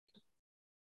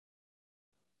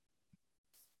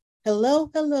Hello,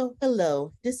 hello,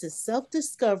 hello. This is Self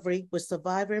Discovery with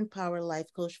Survivor Empower Life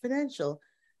Coach Financial.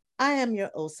 I am your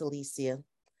host, Alicia.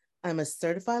 I'm a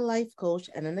certified life coach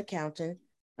and an accountant.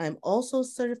 I'm also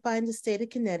certified in the state of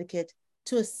Connecticut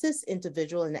to assist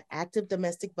individual in an active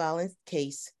domestic violence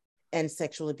case and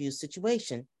sexual abuse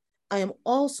situation. I am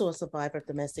also a survivor of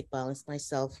domestic violence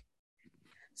myself.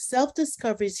 Self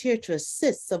discovery is here to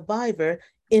assist survivor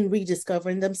in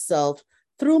rediscovering themselves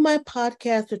through my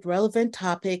podcast with relevant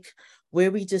topic where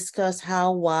we discuss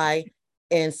how, why,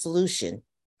 and solution.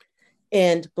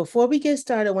 And before we get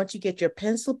started, I want you to get your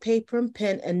pencil, paper, and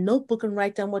pen and notebook and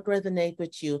write down what resonates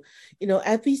with you.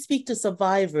 As we speak to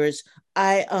survivors,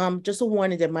 I just a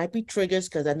warning, there might be triggers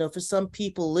because I know for some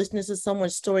people, listening to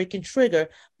someone's story can trigger,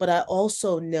 but I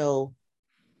also know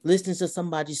listening to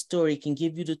somebody's story can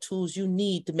give you the tools you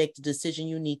need to make the decision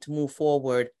you need to move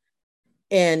forward.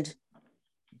 And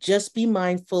just be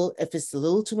mindful if it's a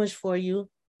little too much for you,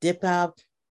 dip out.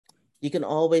 You can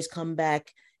always come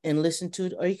back and listen to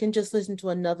it, or you can just listen to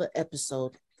another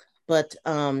episode. But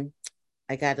I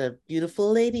got a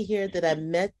beautiful lady here that I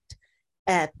met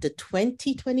at the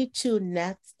 2022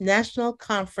 National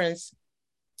Conference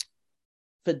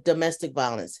for Domestic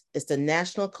Violence. It's the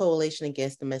National Coalition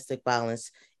Against Domestic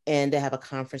Violence, and they have a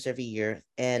conference every year.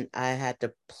 And I had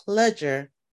the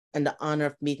pleasure and the honor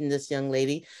of meeting this young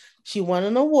lady. She won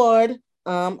an award.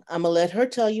 I'm gonna let her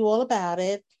tell you all about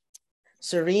it.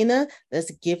 Serena,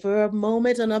 let's give her a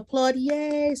moment and applaud.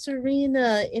 Yay,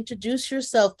 Serena. Introduce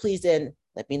yourself, please, and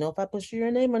let me know if I push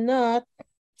your name or not.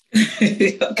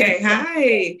 Okay,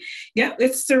 hi. Yeah,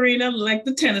 it's Serena, like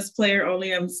the tennis player,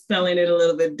 only I'm spelling it a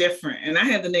little bit different. And I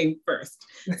have the name first.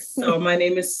 So my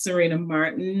name is Serena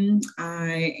Martin.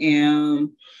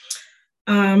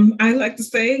 I like to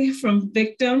say, from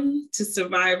victim to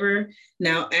survivor,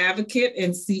 now advocate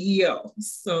and CEO.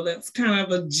 So that's kind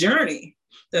of a journey.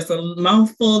 That's a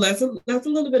mouthful. That's a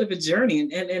little bit of a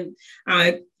journey, and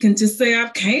I can just say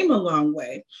I've came a long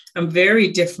way. I'm very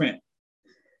different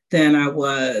than I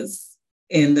was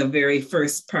in the very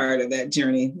first part of that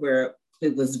journey where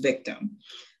it was victim.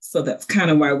 So that's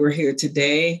kind of why we're here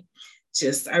today.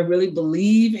 Just, I really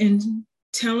believe in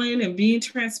telling and being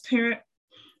transparent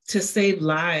to save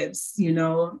lives.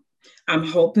 I'm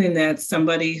hoping that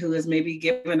somebody who has maybe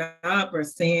given up or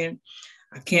saying,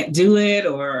 I can't do it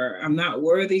or I'm not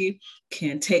worthy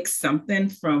can take something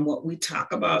from what we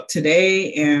talk about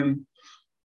today and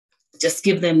just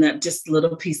give them that just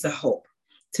little piece of hope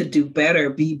to do better,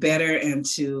 be better, and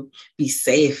to be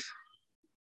safe.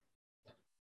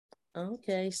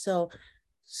 Okay, so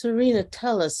Serena,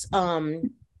 tell us about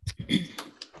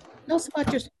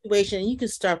your situation. You can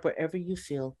start wherever you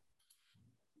feel.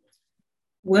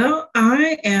 Well,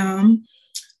 I am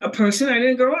a person, I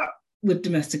didn't grow up with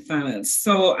domestic violence.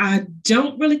 So I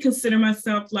don't really consider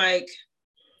myself like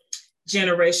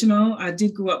generational. I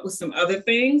did grow up with some other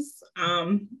things,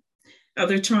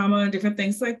 other trauma and different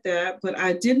things like that, but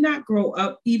I did not grow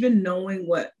up even knowing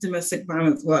what domestic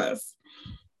violence was.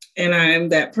 And I'm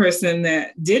that person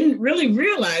that didn't really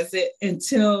realize it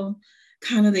until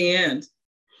kind of the end.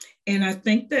 And I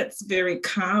think that's very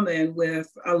common with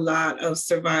a lot of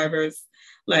survivors.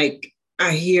 Like,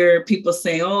 I hear people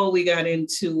say, oh, we got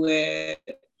into it,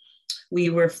 we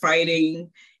were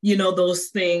fighting, those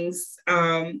things.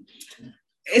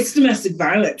 It's domestic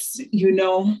violence,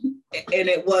 and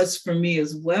it was for me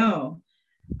as well.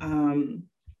 Um,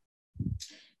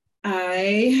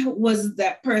 I was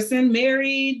that person,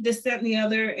 married, this, that, and the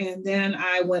other. And then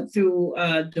I went through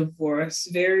a divorce,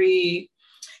 very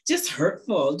just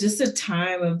hurtful, just a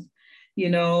time of,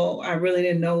 I really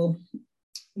didn't know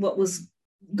what was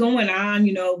going on.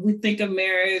 We think of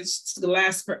marriage to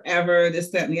last forever,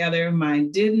 this, that, and the other.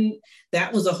 Mine didn't.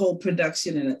 That was a whole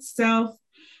production in itself.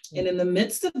 And in the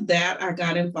midst of that, I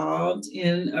got involved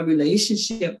in a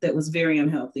relationship that was very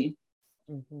unhealthy.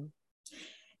 Mm-hmm.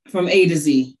 From A to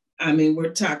Z. I mean,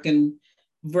 we're talking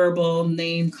verbal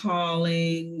name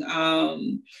calling,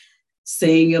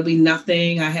 saying you'll be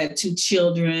nothing. I had 2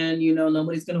 children,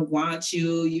 nobody's going to want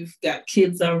you. You've got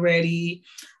kids already.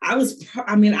 I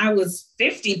was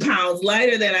 50 pounds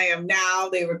lighter than I am now.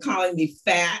 They were calling me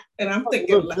fat. And I'm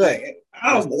thinking, like,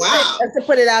 oh, wow. Just to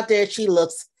put it out there, she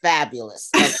looks fabulous.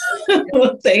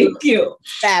 Well, thank you.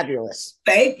 Fabulous.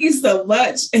 Thank you so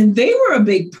much. And they were a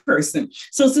big person.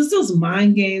 So since those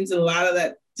mind games and a lot of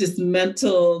that just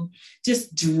mental,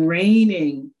 just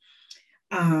draining,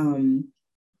 and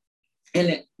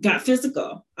it got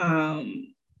physical.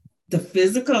 The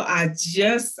physical, I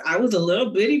was a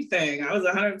little bitty thing. I was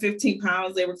 115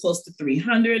 pounds. They were close to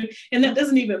 300. And that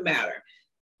doesn't even matter.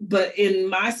 But in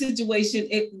my situation,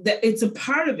 it's a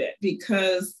part of it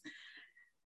because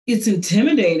it's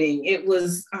intimidating. It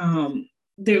was,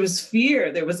 there was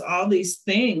fear, there was all these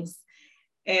things.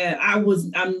 And I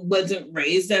wasn't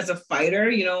raised as a fighter.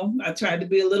 I tried to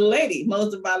be a little lady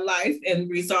most of my life and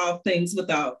resolve things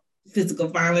without physical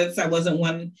violence. I wasn't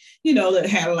one, that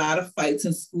had a lot of fights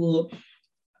in school.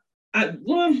 I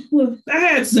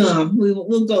had some.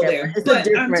 We'll go there, but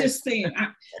I'm just saying,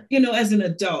 as an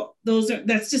adult,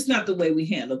 that's just not the way we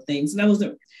handle things,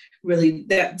 and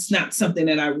that's not something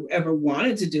that I ever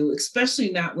wanted to do,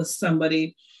 especially not with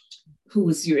somebody who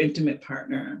is your intimate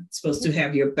partner, supposed to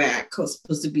have your back,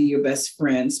 supposed to be your best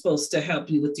friend, supposed to help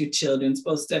you with your children,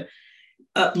 supposed to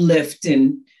uplift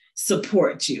and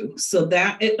support you. So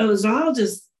that it was all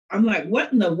just, I'm like,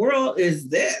 what in the world is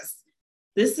this?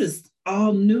 This is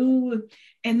all new.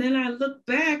 And then I look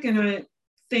back and I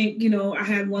think, I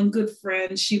had one good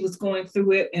friend, she was going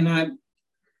through it, and I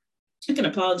can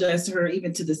apologize to her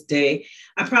even to this day.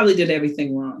 I probably did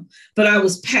everything wrong, but I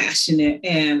was passionate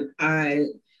and I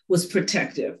was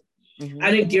protective. Mm-hmm.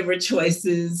 I didn't give her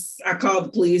choices. I called the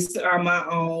police on my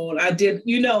own. I did,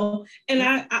 and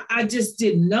I just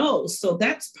didn't know. So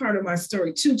that's part of my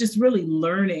story too, just really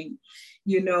learning,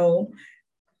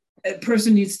 a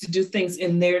person needs to do things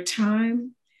in their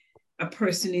time. A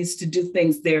person needs to do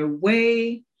things their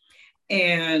way.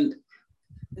 And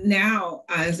now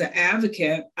as an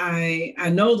advocate, I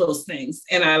know those things,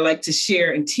 and I like to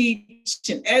share and teach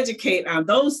and educate on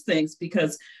those things,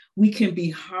 because we can be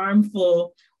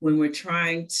harmful when we're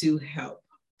trying to help.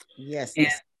 Yes. And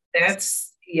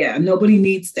that's, nobody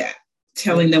needs that.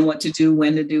 Telling them what to do,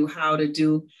 when to do, how to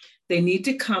do. They need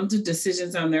to come to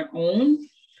decisions on their own,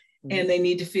 and they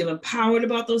need to feel empowered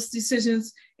about those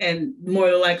decisions. And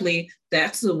more than likely,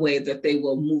 that's the way that they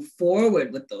will move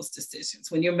forward with those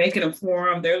decisions. When you're making them for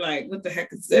them, they're like, what the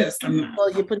heck is this?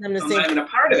 You put them in the same, not even a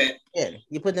part of it. Yeah,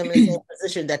 you put them in the same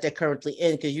position that they're currently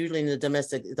in, because usually in the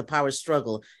domestic, it's a power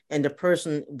struggle. And the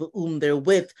person whom they're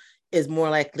with is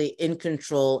more likely in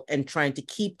control and trying to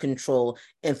keep control.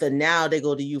 And so now they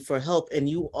go to you for help, and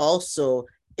you also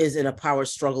is in a power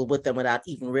struggle with them without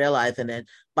even realizing it,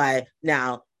 by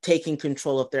now taking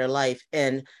control of their life.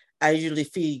 And I usually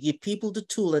feel, give people the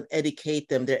tool and educate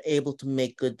them, they're able to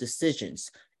make good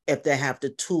decisions if they have the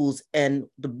tools. And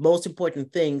the most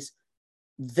important things,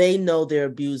 they know their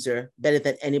abuser better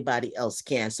than anybody else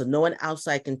can. So no one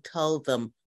outside can tell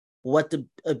them what the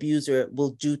abuser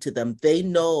will do to them. They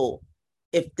know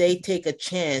if they take a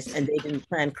chance and they didn't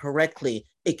plan correctly,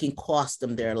 it can cost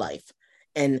them their life.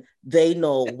 And they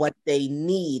know what they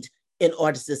need in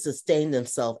order to sustain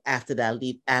themselves after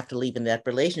leaving that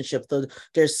relationship. So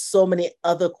there's so many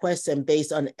other questions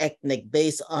based on ethnic,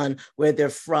 based on where they're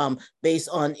from, based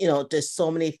on, there's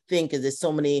so many things, there's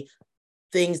so many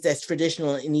things that's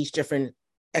traditional in each different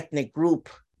ethnic group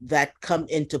that come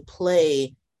into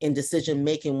play in decision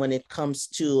making when it comes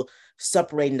to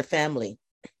separating the family.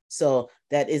 So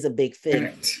that is a big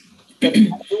thing. But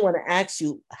I do want to ask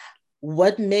you,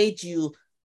 what made you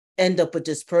end up with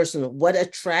this person? What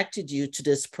attracted you to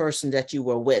this person that you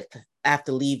were with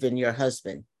after leaving your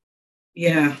husband?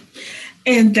 Yeah.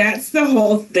 And that's the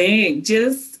whole thing.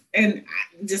 And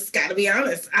I just got to be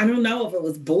honest, I don't know if it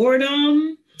was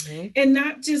boredom, and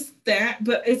not just that,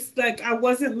 but it's like, I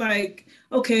wasn't like,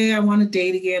 okay, I want to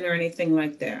date again or anything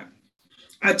like that.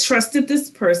 I trusted this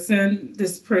person.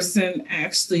 This person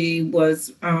actually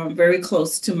was very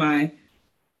close to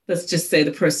let's just say,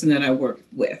 the person that I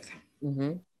worked with.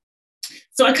 Mm-hmm.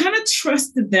 So I kind of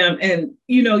trusted them, and,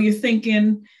 you're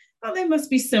thinking, oh, they must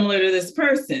be similar to this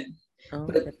person.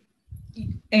 Okay.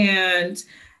 And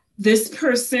this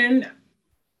person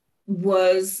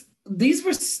these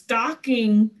were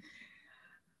stalking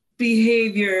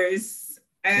behaviors.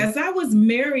 As I was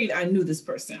married, I knew this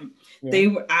person.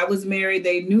 Yeah. I was married.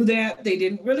 They knew that. They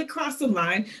didn't really cross the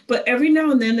line, but every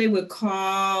now and then they would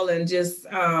call and just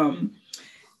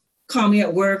call me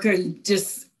at work and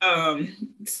just, I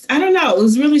don't know. It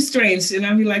was really strange. And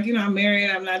I'd be like, I'm married.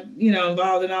 I'm not,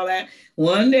 involved in all that.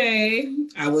 One day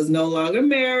I was no longer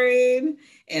married,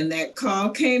 and that call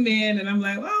came in, and I'm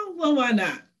like, oh, well, why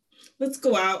not? Let's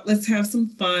go out. Let's have some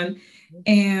fun.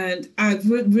 And I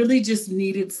really just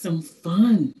needed some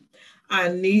fun. I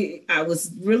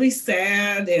was really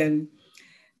sad and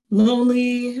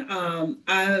lonely.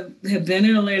 I have been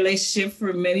in a relationship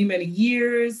for many, many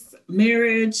years,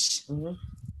 marriage,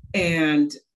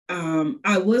 and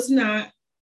I was not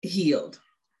healed.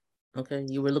 Okay,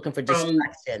 you were looking for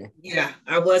distraction.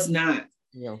 I was not.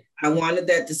 Yeah. I wanted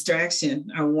that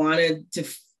distraction. I wanted to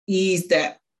ease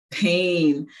that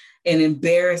pain and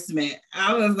embarrassment.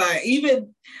 I was like,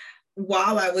 even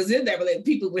while I was in that relationship,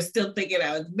 people were still thinking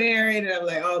I was married, and I'm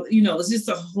like, oh, it was just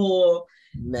a whole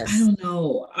I Mess. don't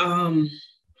know.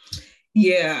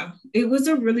 Yeah, it was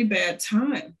a really bad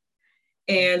time,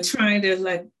 and trying to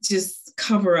like just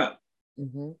cover up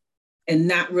Mm-hmm. and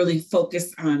not really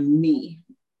focus on me.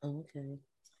 Okay.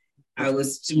 I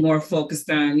was more focused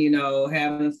on,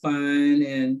 having fun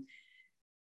and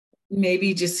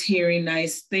maybe just hearing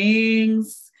nice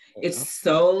things. It's Yeah.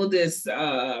 so this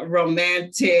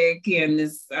romantic and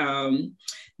this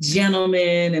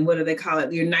gentleman, and what do they call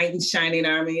it? Your knight in shining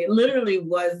armor. It literally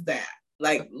was that.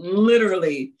 Like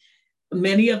literally,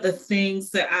 many of the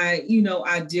things that I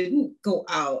didn't go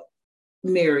out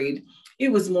married.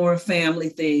 It was more family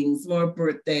things, more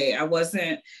birthday. I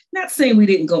wasn't not saying we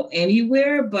didn't go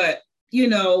anywhere, but we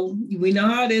know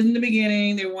how it is in the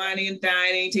beginning. They're whining and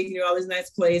dining, taking you all these nice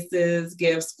places,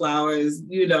 gifts, flowers,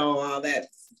 all that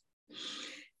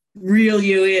reel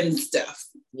you in stuff.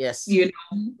 Yes. You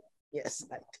know, Yes,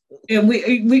 I do. and we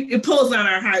it pulls on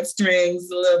our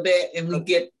heartstrings a little bit, and we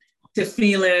get to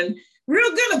feeling real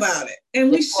good about it.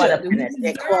 And They're we caught up should. in We it.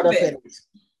 They're caught deserve up it. in it.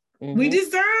 We Mm-hmm.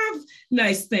 deserve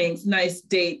nice things, nice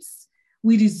dates.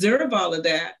 We deserve all of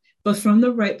that, but from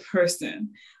the right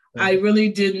person. Mm-hmm. I really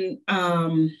didn't,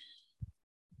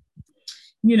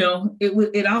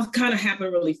 it all kind of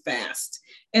happened really fast.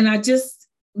 And I just,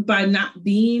 by not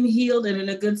being healed and in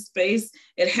a good space,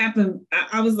 it happened.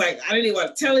 I was like, I didn't even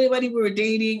want to tell anybody we were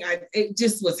dating. It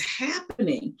just was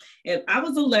happening. And I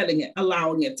was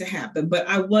allowing it to happen, but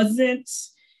I wasn't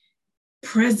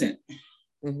present.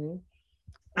 Mm-hmm.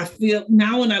 I feel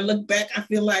now when I look back, I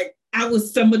feel like I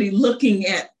was somebody looking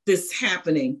at this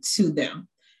happening to them.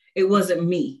 It wasn't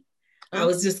me. I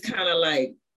was just kind of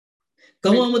like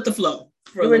going with the flow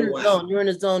for a You're in little the while. zone. You're in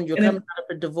the zone. You're And coming out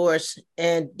of a divorce,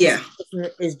 and this yeah,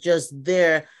 person is just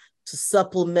there to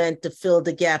supplement, to fill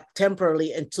the gap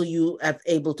temporarily until you are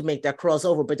able to make that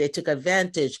crossover. But they took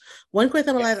advantage. One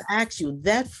question I'd like to ask you: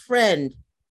 that friend,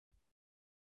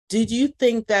 did you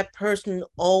think that person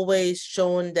always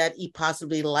shown that he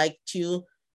possibly liked you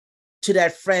to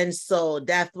that friend? So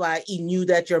that's why he knew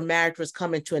that your marriage was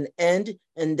coming to an end,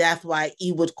 and that's why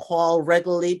he would call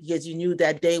regularly because you knew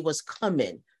that day was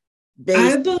coming. I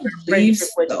Based on your believe friendship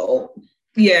with. so.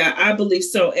 Yeah, I believe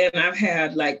so. And I've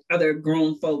had like other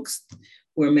grown folks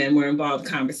where men were involved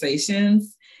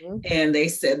conversations, and they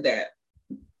said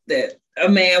that a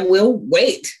man will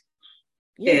wait.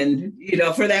 Yeah. And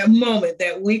for that moment,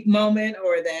 that weak moment,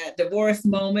 or that divorce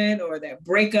moment, or that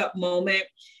breakup moment,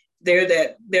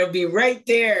 they'll be right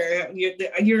there.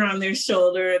 You're on their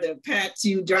shoulder. They'll pat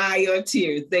you, dry your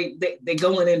tears. They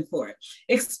going in for it.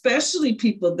 Especially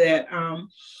people that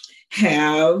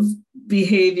have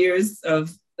behaviors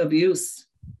of abuse.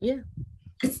 Yeah.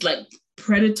 It's like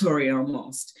predatory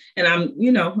almost. And I'm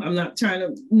not trying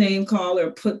to name call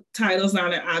or put titles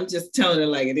on it. I'm just telling it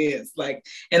like it is.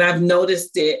 And I've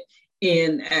noticed it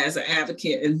as an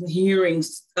advocate and hearing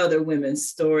other women's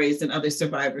stories and other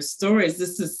survivors' stories.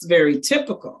 This is very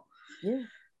typical. Yeah.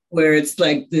 Where it's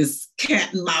like this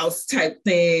cat and mouse type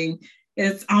thing.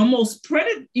 It's almost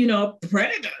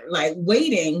predator, like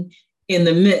waiting in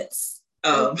the midst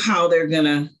of how they're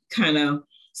gonna kind of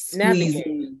squeeze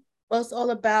in. Well, it's all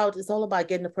about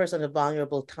getting the person at a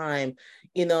vulnerable time.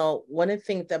 One of the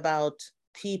things about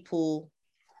people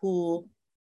who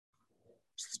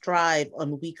strive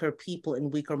on weaker people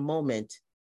in weaker moment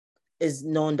is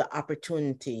knowing the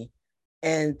opportunity.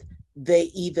 And they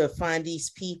either find these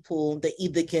people,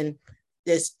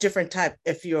 there's different type.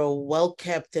 If you're well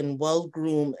kept and well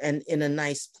groomed and in a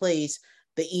nice place,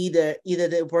 they either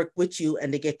they work with you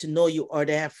and they get to know you, or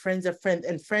they have friends of friends,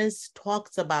 and friends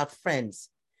talks about friends.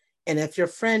 And if your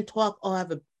friend talk, oh, I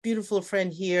have a beautiful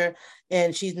friend here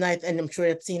and she's nice, and I'm sure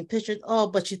I've seen pictures, oh,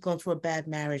 but she's going through a bad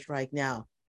marriage right now.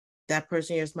 That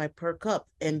person here's my perk up,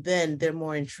 and then they're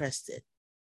more interested.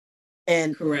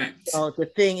 And correct.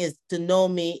 The thing is, to know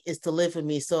me is to live with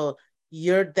me. So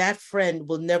that friend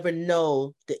will never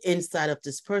know the inside of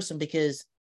this person because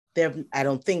I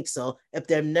don't think so. If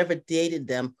they've never dated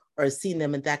them or seen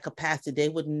them in that capacity, they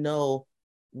wouldn't know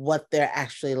what they're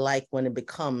actually like when they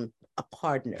become a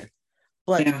partner.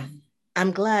 But yeah.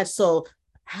 I'm glad. So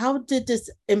how did this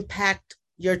impact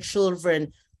your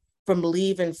children from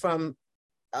leaving from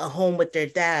a home with their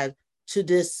dad to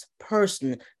this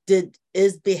person?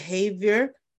 Is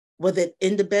behavior, was it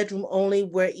in the bedroom only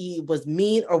where he was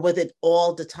mean, or was it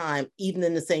all the time, even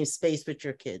in the same space with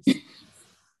your kids?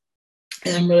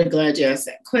 And I'm really glad you asked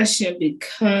that question,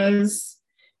 because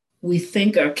we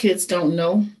think our kids don't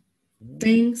know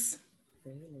things.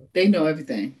 They know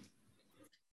everything.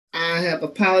 I have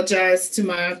apologized to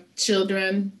my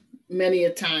children many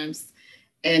a times,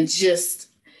 and just,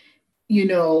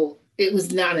 it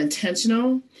was not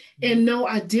intentional. And no,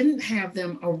 I didn't have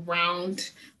them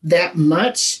around that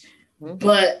much,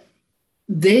 but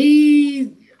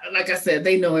they, like I said,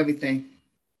 they know everything.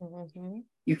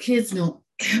 Your kids know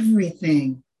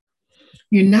everything.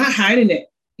 You're not hiding it.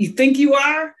 You think you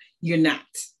are, you're not.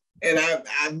 And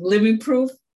I'm living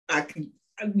proof.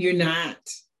 You're not.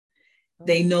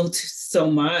 They know so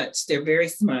much. They're very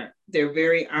smart. They're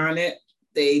very on it.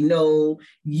 They know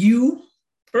you,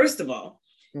 first of all,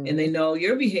 and they know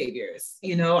your behaviors.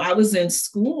 You know, I was in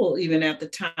school even at the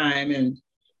time, and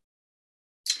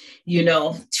you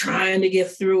know, trying to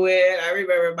get through it. I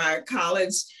remember my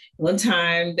college, one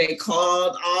time they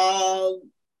called all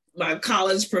my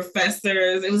college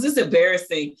professors. It was just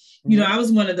embarrassing. You know, I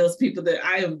was one of those people that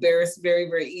I embarrass very,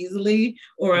 very easily,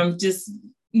 or I'm just,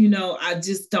 you know, I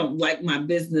just don't like my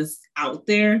business out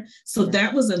there. So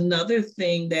that was another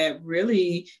thing that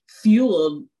really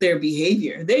fueled their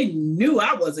behavior. They knew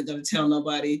I wasn't going to tell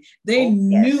nobody. They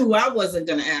knew I wasn't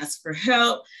going to ask for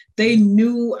help. They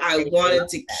knew I wanted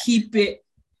to keep it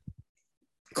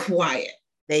quiet.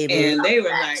 And they were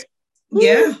like,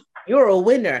 yeah. You're a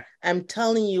winner. I'm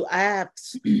telling you, I have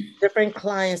different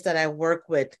clients that I work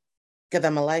with because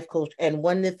I'm a life coach. And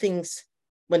one of the things,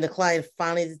 when the client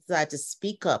finally decides to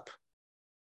speak up,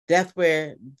 that's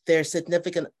where their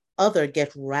significant other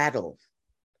gets rattled.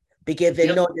 Because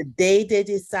they know the day they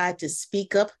decide to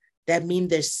speak up, that means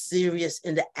they're serious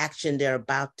in the action they're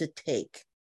about to take.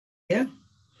 Yeah.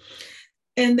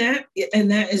 And that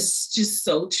is just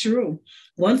so true.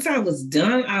 Once I was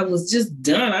done, I was just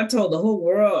done. I told the whole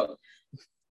world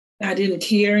I didn't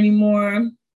care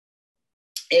anymore.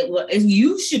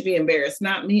 You should be embarrassed,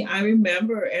 not me. I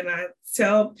remember, and I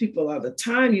tell people all the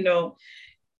time, you know,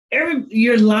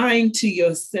 you're lying to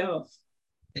yourself.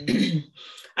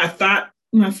 I thought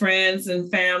my friends and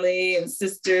family and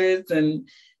sisters and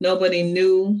nobody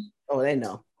knew. Oh, they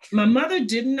know. My mother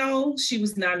didn't know. She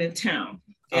was not in town.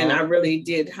 And I really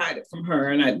did hide it from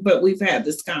her. But we've had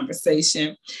this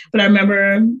conversation. But I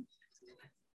remember,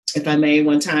 if I may,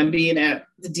 one time being at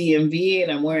the DMV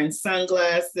and I'm wearing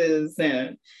sunglasses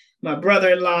and my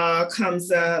brother-in-law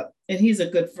comes up, and he's a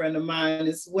good friend of mine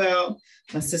as well,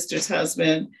 my sister's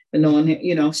husband, and knowing him,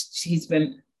 you know,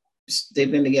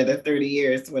 they've been together 30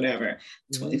 years, whatever.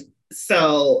 20.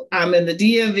 So I'm in the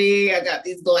DMV, I got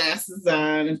these glasses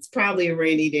on, it's probably a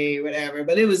rainy day, whatever,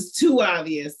 but it was too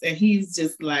obvious. And he's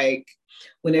just like,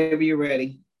 whenever you're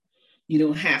ready, you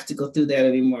don't have to go through that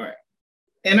anymore.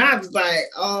 And I was like,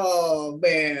 oh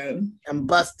man, I'm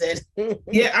busted.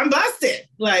 Yeah, I'm busted.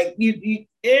 Like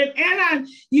I,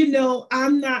 you know,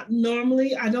 I'm not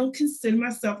normally, I don't consider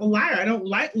myself a liar. I don't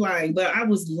like lying, but I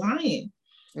was lying.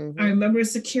 I remember a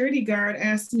security guard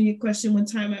asked me a question one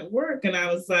time at work, and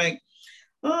I was like,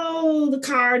 oh, the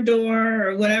car door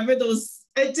or whatever,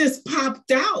 it just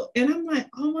popped out. And I'm like,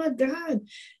 oh my God,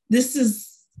 this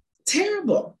is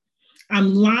terrible.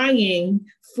 I'm lying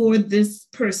for this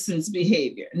person's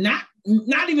behavior, not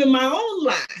even my own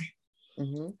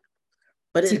lie.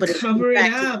 But to cover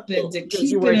it up and to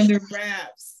keep it under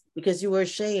wraps. Because you were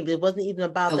ashamed. It wasn't even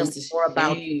about them, or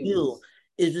about you.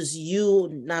 It was you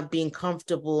not being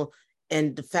comfortable,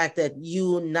 and the fact that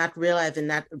you not realizing,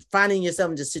 not finding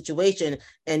yourself in the situation,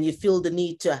 and you feel the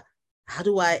need to, how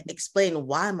do I explain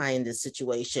why am I in this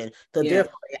situation? So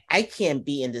therefore, I can't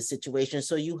be in this situation.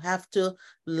 So you have to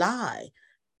lie.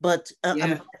 But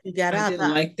you got out. I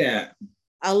didn't like that.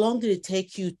 How long did it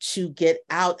take you to get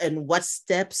out, and what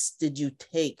steps did you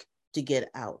take to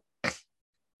get out?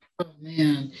 Oh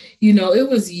man, you know, it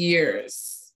was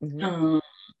years.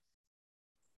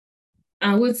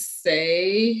 I would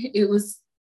say it was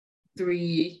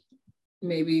maybe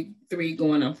three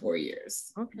going on 4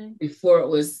 years. Okay. Before it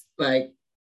was like,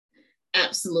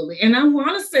 absolutely. And I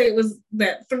want to say it was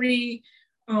that 3,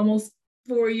 almost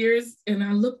 4 years. And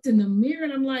I looked in the mirror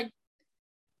and I'm like,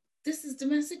 this is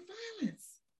domestic violence.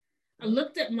 I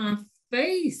looked at my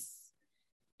face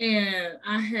and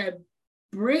I had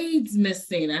braids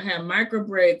missing. I had micro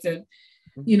braids. And,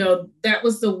 you know, that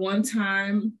was the one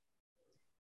time,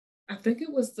 I think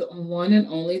it was the one and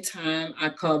only time I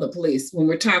called the police. When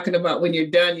we're talking about when you're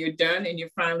done and you're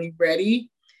finally ready,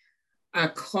 I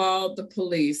called the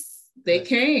police. They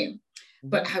came,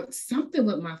 but I had something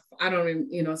with I don't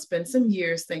even, you know, it's been some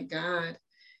years, thank God.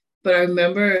 But I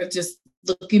remember just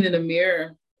looking in the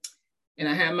mirror, and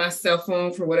I had my cell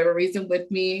phone for whatever reason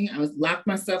with me. I was locked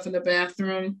myself in the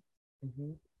bathroom,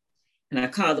 and I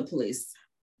called the police.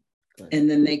 And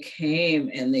then they came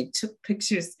and they took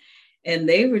pictures. And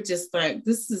they were just like,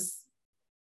 this is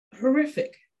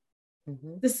horrific.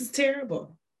 This is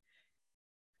terrible.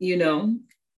 You know?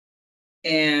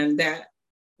 And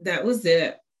that was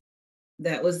it.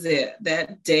 That was it.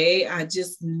 That day, I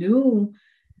just knew,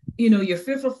 you're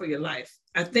fearful for your life.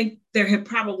 I think there had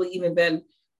probably even been,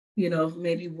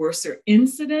 maybe worse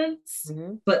incidents.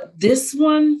 Mm-hmm. But this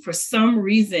one, for some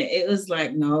reason, it was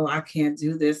like, no, I can't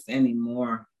do this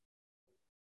anymore.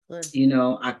 Good.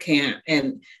 I can't.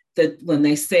 And when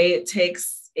they say it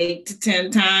takes 8 to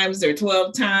 10 times or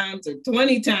 12 times or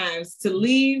 20 times to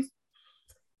leave,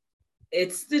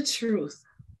 it's the truth.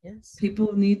 Yes.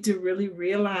 People need to really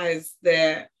realize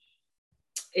that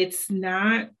it's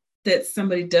not that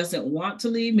somebody doesn't want to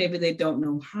leave. Maybe they don't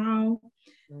know how.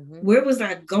 Mm-hmm. Where was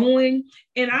I going?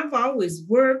 And I've always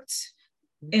worked,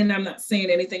 and I'm not saying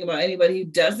anything about anybody who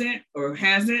doesn't or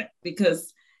hasn't,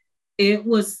 because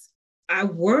I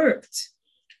worked,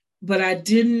 but I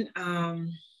didn't, I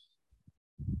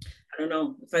don't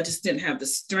know if I just didn't have the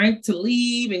strength to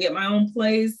leave and get my own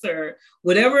place or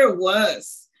whatever it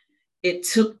was. It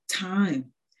took time.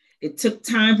 It took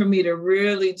time for me to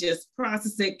really just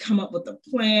process it, come up with a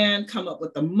plan, come up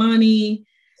with the money,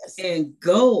 yes, and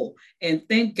go. And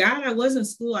thank God I was in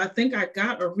school. I think I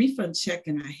got a refund check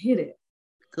and I hit it.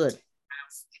 Good. I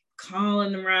was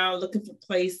calling around, looking for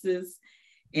places.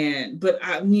 But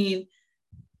I mean,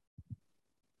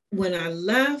 when I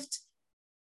left,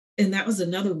 and that was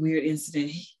another weird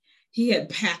incident, he had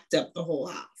packed up the whole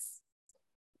house.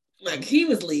 Like he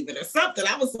was leaving or something.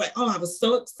 I was like, oh, I was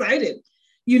so excited,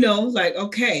 like,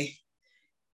 okay,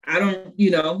 I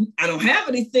don't have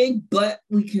anything, but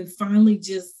we can finally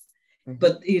just, mm-hmm.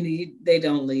 But they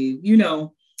don't leave,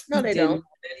 No, they don't.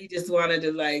 He just wanted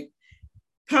to like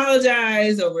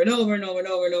apologize over and over and over and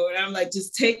over and over. And I'm like,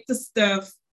 just take the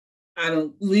stuff. I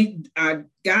don't leave. I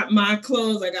got my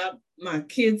clothes. I got my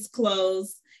kids'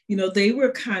 clothes. They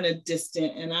were kind of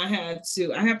distant, and I have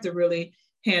to really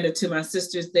hand it to my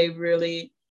sisters. They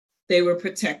were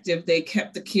protective. They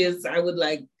kept the kids. I would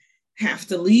like have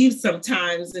to leave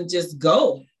sometimes and just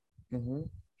go. Mm-hmm.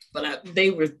 But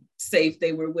they were safe.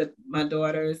 They were with my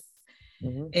daughters.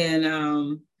 Mm-hmm.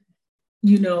 And,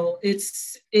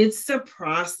 it's a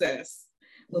process.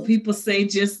 When people say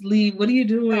just leave, what are you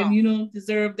doing? No. You don't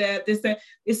deserve that, this, that.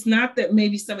 It's not that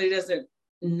maybe somebody doesn't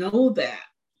know that.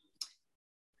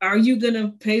 Are you going to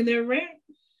pay their rent?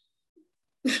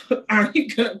 Are you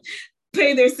going to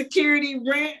pay their security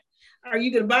rent? Are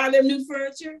you going to buy them new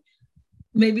furniture?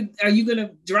 Maybe, are you going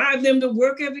to drive them to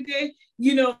work every day?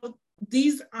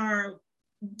 These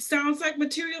sounds like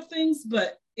material things,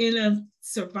 but in a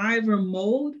survivor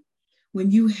mode,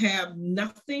 when you have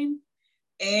nothing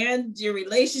and your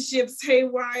relationship's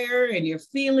haywire and your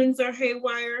feelings are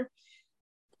haywire,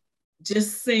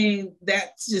 just saying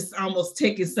that's just almost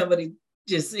taking somebody,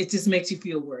 it just makes you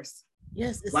feel worse.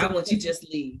 Yes. Why won't you just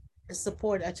leave? It's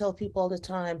support. I tell people all the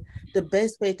time, the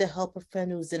best way to help a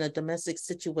friend who's in a domestic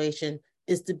situation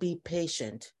is to be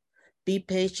patient. Be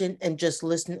patient and just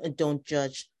listen and don't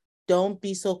judge. Don't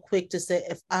be so quick to say,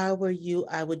 if I were you,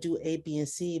 I would do A, B, and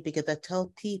C, because I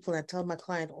tell people, and I tell my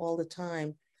client all the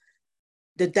time,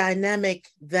 the dynamic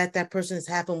that person is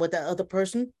having with that other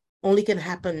person only can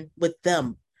happen with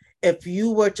them. If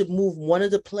you were to move one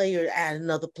of the players and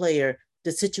another player,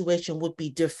 the situation would be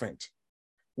different.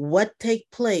 What take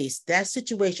place, that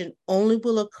situation only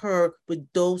will occur with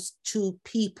those two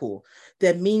people.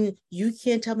 That means you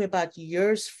can't tell me about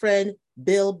yours friend,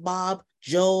 Bill, Bob,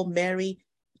 Joe, Mary,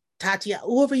 Tatiana,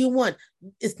 whoever you want.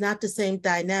 It's not the same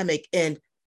dynamic. And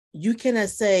you cannot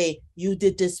say you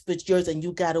did this with yours and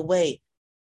you got away.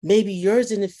 Maybe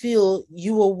yours in the field,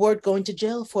 you were worth going to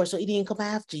jail for, so he didn't come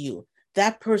after you.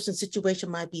 That person's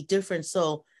situation might be different.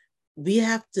 So we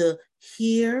have to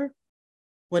hear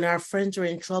when our friends are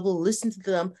in trouble, listen to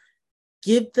them,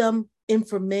 give them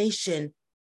information,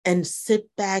 and sit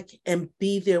back and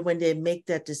be there when they make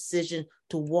that decision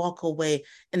to walk away.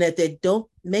 And if they don't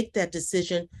make that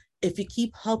decision, if you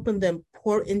keep helping them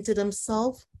pour into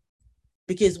themselves,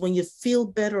 because when you feel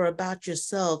better about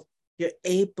yourself, you're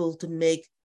able to make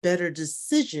better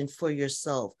decisions for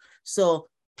yourself. So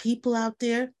people out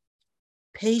there,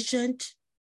 patient,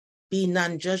 be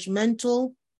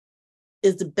non-judgmental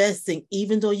is the best thing.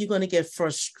 Even though you're going to get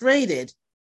frustrated,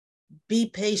 be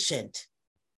patient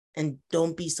and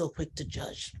don't be so quick to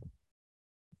judge.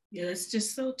 Yeah, it's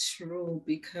just so true,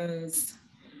 because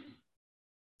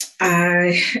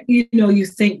you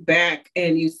think back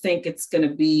and you think it's going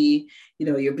to be,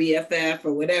 your BFF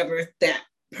or whatever, that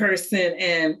person.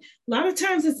 And a lot of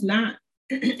times it's not.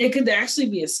 It could actually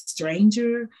be a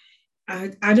stranger.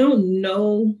 I don't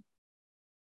know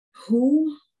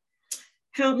who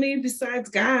helped me besides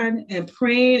God, and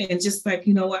praying and just like,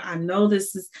 I know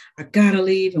I gotta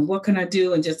leave and what can I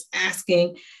do? And just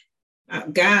asking.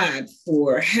 God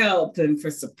for help and for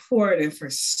support and for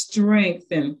strength.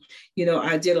 And,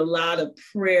 I did a lot of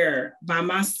prayer by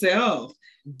myself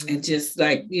and just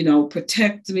like,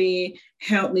 protect me,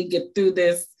 help me get through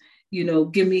this,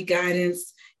 give me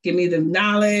guidance, give me the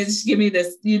knowledge, give me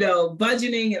this,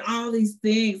 budgeting and all these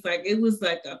things. Like it was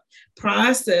like a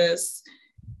process.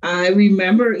 I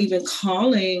remember even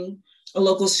calling a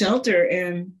local shelter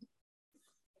and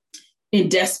in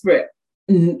desperate,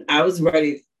 I was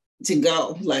ready to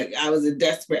go. Like I was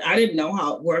desperate. I didn't know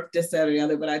how it worked, this, that, or the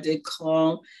other, but I did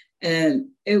call. And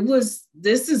this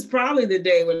is probably the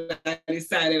day when I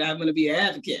decided I'm going to be an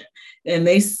advocate. And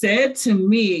they said to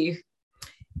me,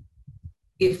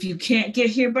 if you can't get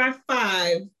here by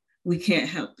 5, we can't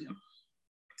help you.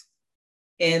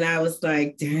 And I was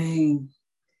like, dang,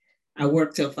 I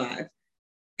worked till 5.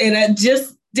 And I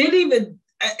just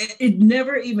it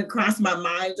never even crossed my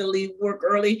mind to leave work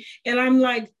early. And I'm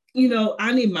like,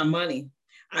 I need my money.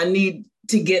 I need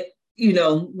to get,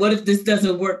 what if this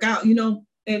doesn't work out?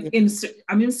 I'm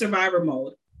in survivor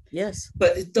mode. Yes.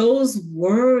 But those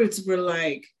words were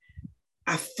like,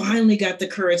 I finally got the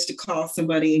courage to call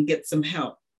somebody and get some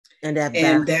help. And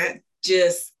that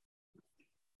just,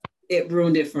 it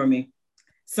ruined it for me.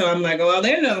 So I'm like, well,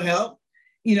 there's no help.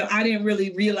 I didn't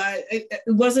really realize, it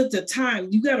wasn't the time.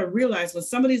 You got to realize when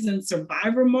somebody's in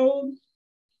survivor mode,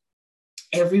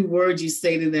 every word you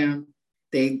say to them,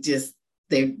 they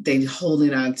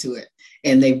holding on to it.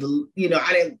 And I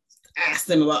didn't ask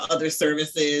them about other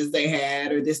services they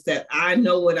had or this, that. I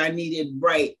know what I needed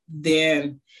right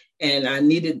then. And I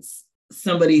needed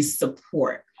somebody's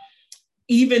support.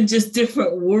 Even just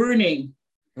different wording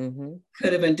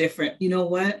could have been different. You know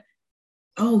what?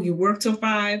 Oh, you work till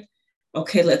 5?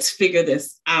 Okay, let's figure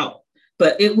this out.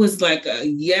 But it was like a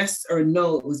yes or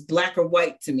no. It was black or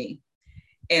white to me.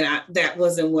 And that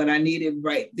wasn't what I needed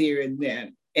right there and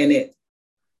then. And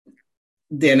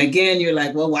then again, you're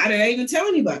like, well, why did I even tell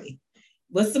anybody?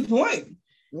 What's the point?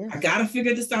 Yeah. I got to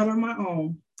figure this out on my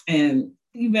own. And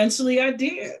eventually I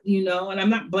did, and I'm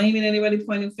not blaming anybody,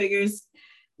 pointing fingers,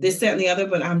 this, that, and the other,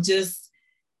 but I'm just,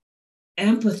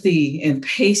 empathy and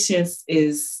patience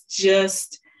is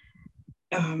just,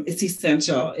 it's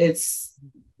essential. It's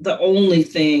the only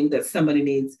thing that somebody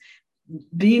needs.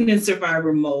 Being in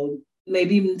survivor mode,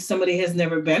 maybe somebody has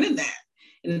never been in that.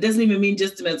 And it doesn't even mean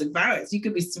just domestic violence. You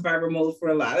could be survivor mode for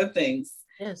a lot of things.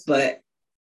 Yes. But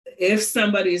if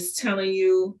somebody is telling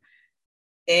you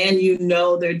and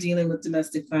they're dealing with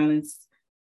domestic violence,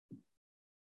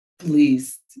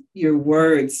 please, your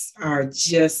words are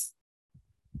just,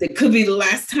 it could be the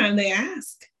last time they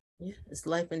ask. Yeah, it's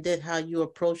life and death, how you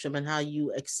approach them and how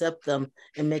you accept them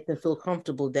and make them feel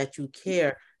comfortable that you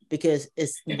care, because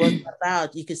it's what's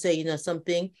about, you could say,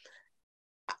 something,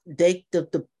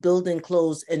 the building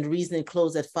closed and the reason it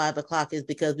closed at 5 o'clock is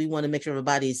because we want to make sure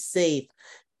everybody's safe.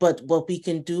 But what we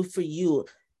can do for you,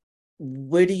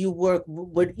 where do you work?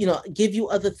 What, give you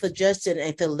other suggestions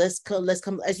and to let's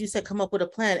come, as you said, come up with a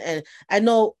plan. And I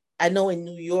know in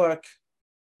New York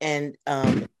and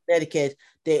Connecticut,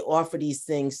 they offer these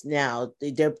things now.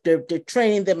 They're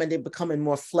training them and they're becoming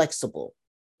more flexible.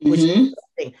 Which is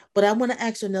but I want to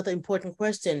ask you another important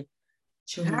question.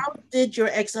 Sure. How did your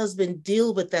ex-husband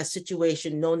deal with that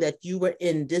situation, knowing that you were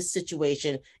in this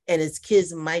situation and his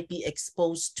kids might be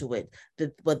exposed to it?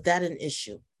 Was that an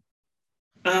issue?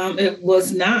 It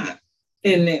was not.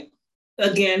 And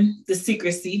again, the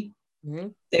secrecy.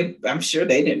 I'm sure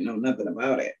they didn't know nothing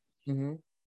about it.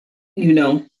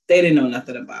 They didn't know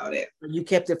nothing about it. You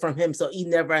kept it from him, so he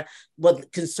never was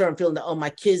concerned, feeling that, oh, my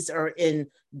kids are in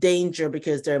danger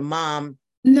because their mom.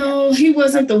 No, he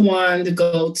wasn't the one to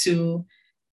go to,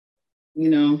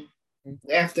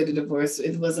 after the divorce.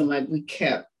 It wasn't like we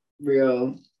kept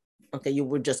real. Okay, you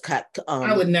were just cut.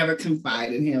 I would never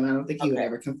confide in him. I don't think he would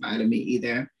ever confide in me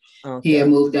either. Okay. He had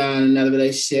moved on another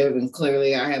relationship, and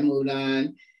clearly I had moved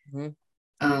on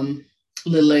a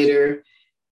little later.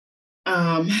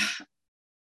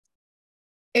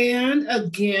 And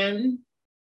again,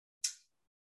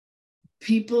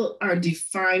 people are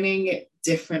defining it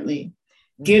differently.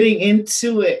 Getting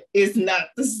into it is not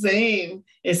the same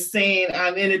as saying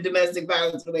I'm in a domestic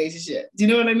violence relationship. Do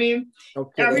you know what I mean?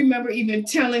 Okay. I remember even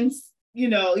telling,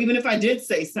 even if I did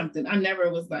say something, I never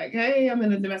was like, hey, I'm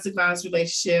in a domestic violence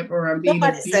relationship or I'm being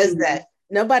abused. Says that.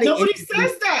 Nobody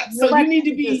says that. So you need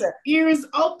to be ears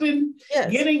open. Yes.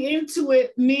 Getting into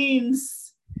it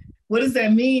means, what does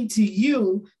that mean to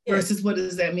you versus what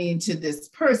does that mean to this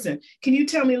person? Can you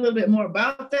tell me a little bit more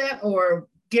about that, or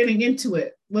getting into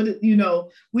it? What,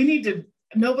 we need to,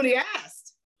 nobody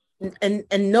asked. And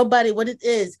nobody, what it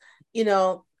is,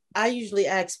 I usually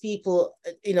ask people,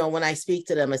 when I speak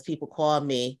to them, as people call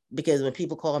me, because when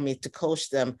people call me to coach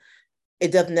them,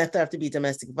 it doesn't necessarily have to be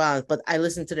domestic violence, but I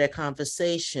listen to their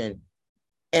conversation.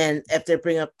 And if they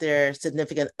bring up their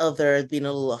significant other being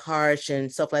a little harsh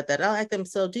and stuff like that, I'll ask them,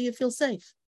 so do you feel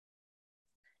safe?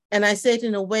 And I say it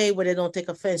in a way where they don't take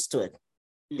offense to it.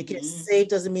 Because safe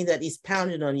doesn't mean that he's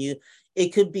pounding on you. It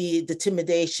could be the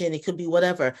intimidation, it could be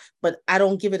whatever, but I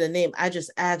don't give it a name. I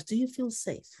just ask, do you feel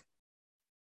safe?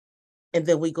 And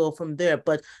then we go from there.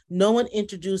 But no one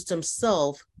introduced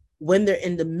himself when they're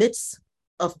in the midst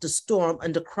of the storm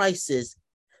and the crisis,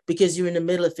 because you're in the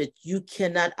middle of it. You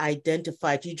cannot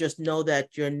identify it. You just know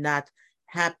that you're not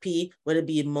happy, whether it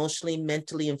be emotionally,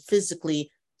 mentally, and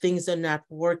physically. Things are not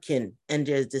working, and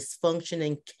there's dysfunction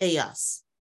and chaos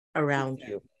around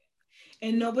you.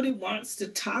 And nobody wants to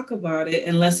talk about it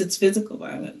unless it's physical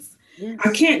violence. Yes.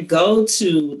 I can't go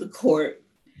to the court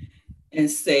and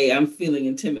say, I'm feeling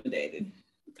intimidated.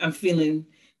 I'm feeling.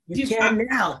 You can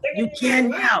now. You can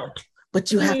now.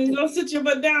 But you have to go sit your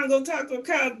butt down, go talk to a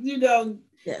cop,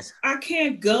 Yes. I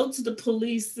can't go to the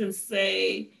police and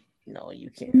say, no, you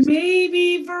can't.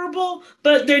 Maybe verbal,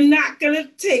 but they're not going to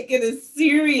take it as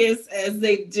serious as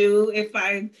they do if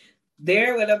I'm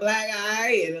there with a black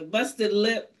eye and a busted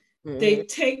lip. Mm-hmm. They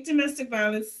take domestic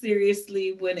violence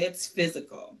seriously when it's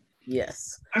physical.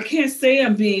 Yes. I can't say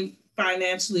I'm being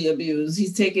financially abused.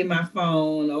 He's taking my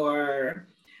phone or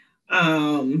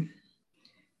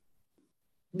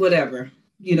whatever.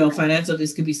 Financial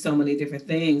abuse could be so many different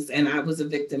things. And I was a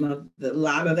victim of a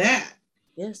lot of that.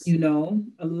 Yes.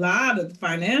 A lot of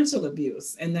financial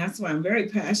abuse. And that's why I'm very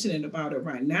passionate about it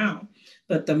right now.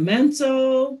 But the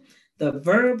mental, the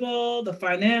verbal, the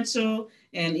financial,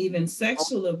 and even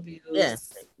sexual abuse.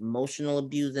 Yes. Emotional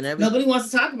abuse and everything. Nobody wants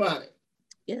to talk about it.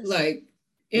 Yes.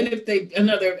 If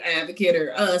another advocate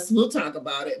or us, we'll talk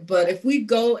about it. But if we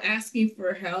go asking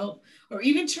for help or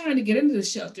even trying to get into the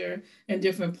shelter and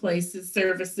different places,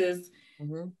 services,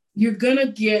 mm-hmm. you're going to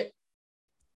get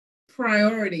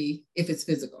priority if it's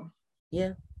physical.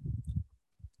 Yeah.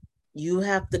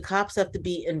 The cops have to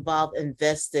be involved,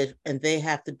 invested, and they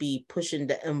have to be pushing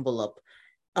the envelope.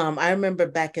 I remember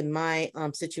back in my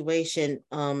situation,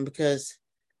 because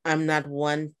I'm not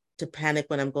one to panic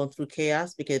when I'm going through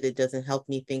chaos because it doesn't help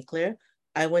me think clear.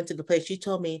 I went to the place, she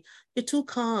told me, you're too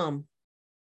calm.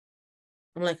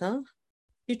 I'm like, huh?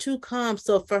 You're too calm.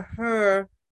 So for her,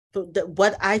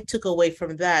 what I took away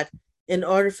from that, in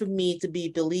order for me to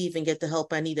believe and get the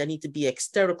help I need to be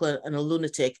hysterical and a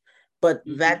lunatic, but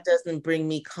mm-hmm. that doesn't bring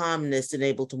me calmness and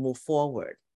able to move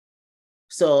forward.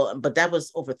 So, but that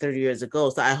was over 30 years ago.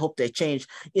 So I hope they change,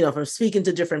 from speaking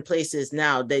to different places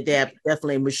now, they have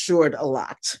definitely matured a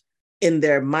lot in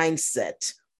their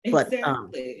mindset, but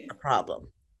exactly. A problem.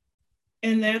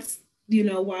 And that's,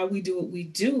 why we do what we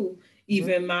do.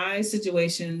 Even mm-hmm. my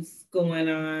situation's going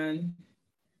on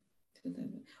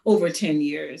over 10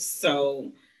 years.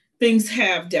 So things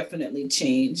have definitely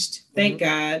changed. Thank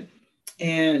mm-hmm. God.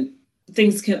 And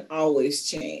things can always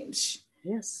change.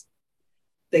 Yes.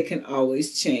 They can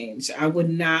always change. I would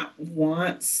not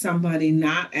want somebody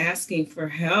not asking for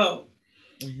help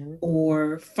mm-hmm.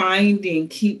 or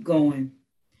keep going.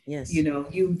 Yes.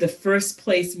 The first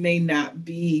place may not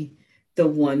be the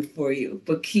one for you,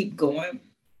 but keep going.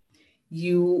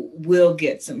 You will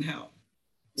get some help.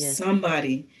 Yes.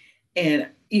 Somebody. And,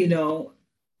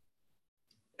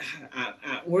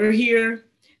 we're here.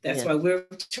 That's yes. why we're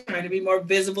trying to be more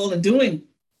visible and doing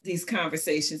these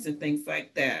conversations and things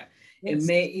like that. Yes. It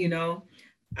may,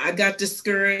 I got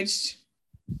discouraged,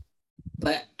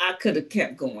 but I could have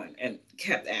kept going and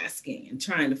kept asking and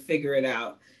trying to figure it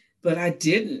out, but I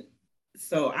didn't.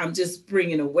 So I'm just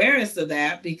bringing awareness of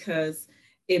that because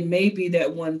it may be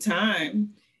that one time.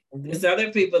 Mm-hmm. There's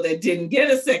other people that didn't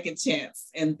get a second chance,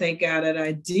 and thank God that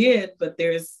I did, but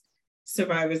there's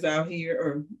survivors out here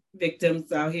or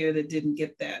victims out here that didn't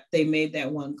get that. They made that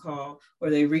one call or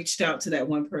they reached out to that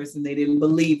one person. They didn't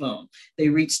believe them. They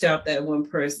reached out that one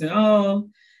person. Oh,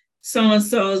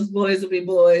 so-and-so's boys will be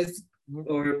boys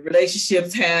mm-hmm. or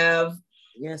relationships have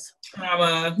yes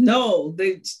trauma. No,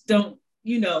 they don't,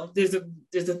 there's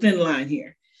a thin line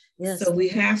here. Yes. So we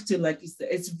have to, like you said,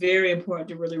 it's very important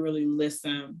to really, really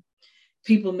listen.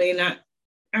 People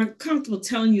aren't comfortable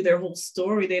telling you their whole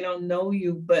story. They don't know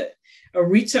you, but a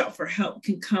reach out for help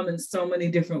can come in so many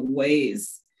different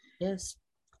ways. Yes.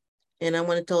 And I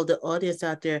want to tell the audience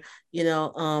out there,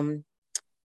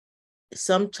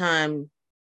 sometimes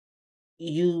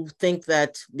you think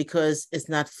that because it's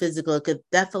not physical, because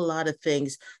that's a lot of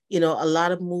things, a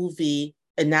lot of movie,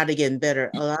 and not again better,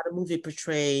 a lot of movie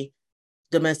portray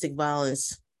domestic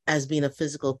violence as being a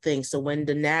physical thing. So when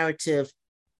the narrative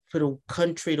for the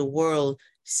country, the world,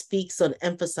 speaks and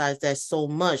emphasizes that so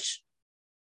much,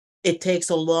 it takes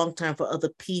a long time for other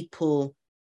people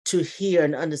to hear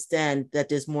and understand that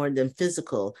there's more than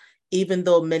physical. Even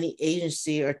though many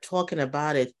agencies are talking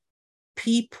about it,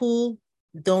 people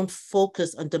don't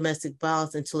focus on domestic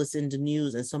violence until it's in the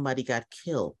news and somebody got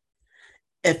killed.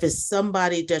 If it's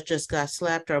somebody that just got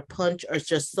slapped or punched, or it's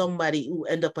just somebody who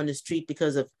end up on the street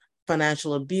because of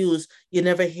financial abuse, you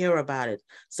never hear about it.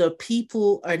 So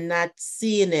people are not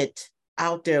seeing it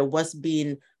out there, what's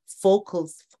being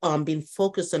focused on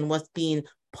what's being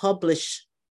published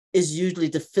is usually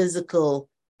the physical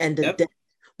and the death,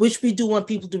 which we do want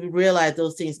people to realize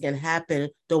those things can happen.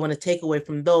 Don't want to take away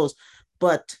from those,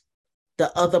 but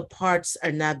the other parts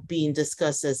are not being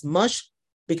discussed as much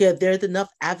because there's enough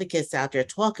advocates out there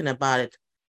talking about it,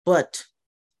 but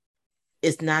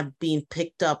it's not being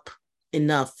picked up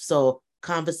enough. So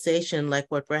conversation like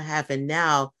what we're having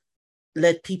now,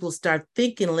 let people start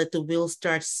thinking, let the wheels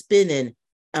start spinning.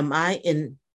 Am I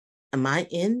in?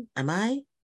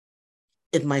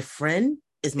 Is my friend?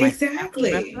 Is my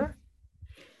exactly?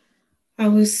 I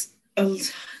was a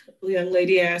young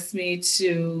lady asked me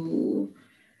to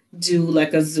do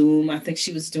like a Zoom. I think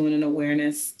she was doing an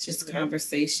awareness, just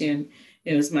conversation.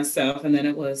 It was myself, and then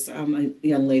it was a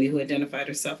young lady who identified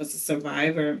herself as a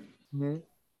survivor. Mm-hmm.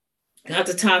 Got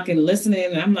to talking, listening,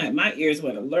 and I'm like, my ears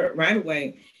went alert right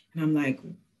away. And I'm like,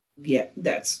 yeah,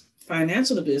 that's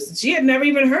financial abuse. She had never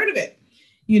even heard of it.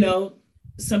 You know,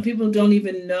 some people don't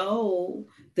even know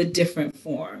the different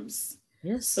forms.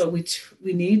 Yes. So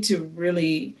we need to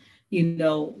really,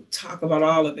 talk about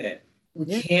all of it.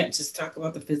 We can't just talk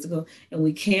about the physical, and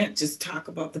we can't just talk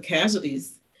about the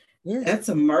casualties. Yes. That's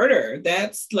a murder.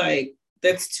 That's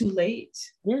too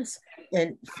late. Yes.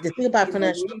 And the thing about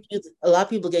financial abuse, a lot of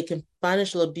people get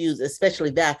financial abuse, especially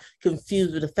that,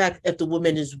 confused with the fact if the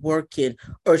woman is working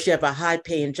or she have a high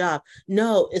paying job.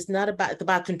 No, it's not about, it's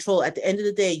about control. At the end of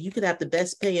the day, you could have the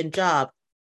best paying job,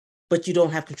 but you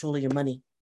don't have control of your money.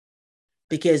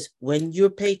 Because when your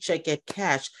paycheck get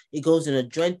cash, it goes in a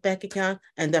joint bank account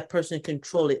and that person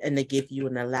control it and they give you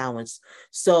an allowance.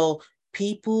 So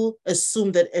people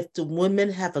assume that if the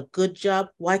women have a good job,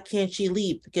 why can't she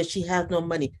leave? Because she has no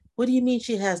money. What do you mean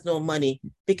she has no money?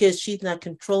 Because she's not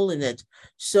controlling it.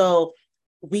 So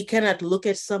we cannot look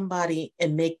at somebody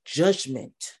and make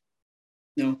judgment.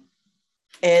 No.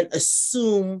 And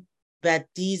assume that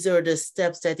these are the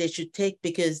steps that they should take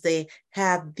because they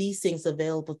have these things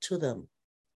available to them.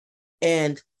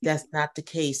 And that's not the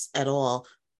case at all.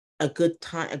 A good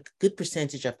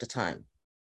percentage of the time.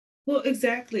 Well,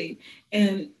 exactly.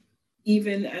 And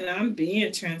I'm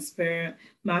being transparent,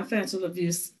 my financial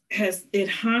abuse it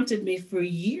haunted me for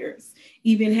years,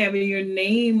 even having your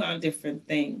name on different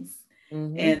things.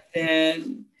 Mm-hmm. And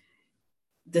then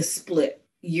the split,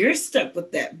 you're stuck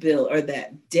with that bill or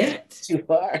that debt. You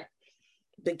are.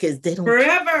 Because they don't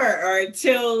forever, or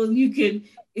until you can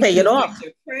pay it off.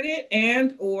 Your credit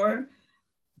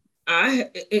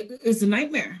it's a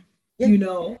nightmare.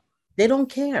 Yeah. They don't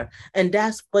care. And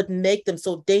that's what makes them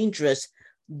so dangerous.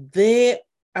 They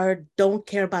don't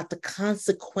care about the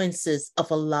consequences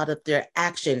of a lot of their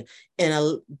action.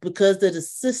 And because of the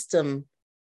system,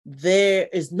 there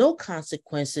is no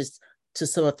consequences to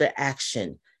some of their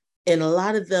action. And a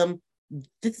lot of them,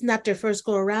 this is not their first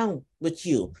go around with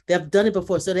you. They have done it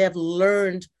before. So they have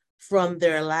learned from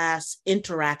their last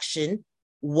interaction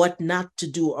what not to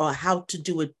do or how to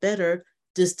do it better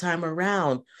this time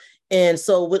around. And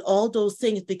so with all those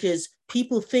things, because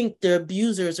people think their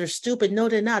abusers are stupid. No,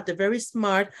 they're not. They're very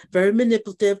smart, very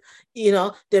manipulative.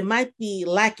 They might be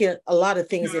lacking a lot of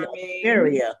things in the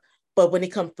area. But when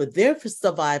it comes to their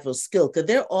survival skill, because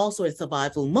they're also in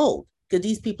survival mode, because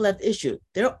these people have issues,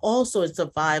 they're also in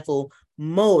survival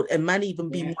mode and might even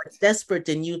be more desperate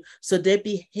than you. So their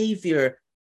behavior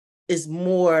is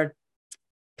more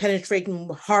penetrating,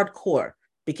 hardcore,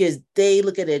 because they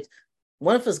look at it,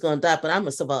 one of us is going to die, but I'm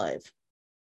going to survive.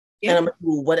 And I'm going to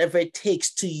do whatever it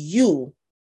takes to you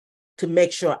to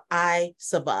make sure I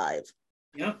survive.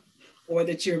 Yeah. Or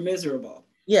that you're miserable.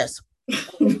 Yes.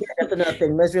 That's another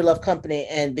thing, misery love company.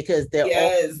 And because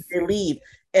they leave,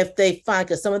 if they find,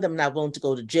 because some of them are not willing to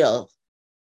go to jail.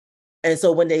 And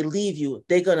so when they leave you,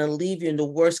 they're going to leave you in the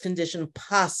worst condition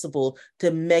possible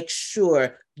to make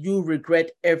sure you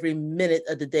regret every minute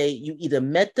of the day you either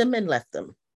met them and left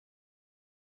them.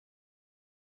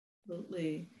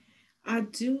 Absolutely. I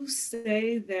do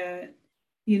say that,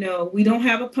 we don't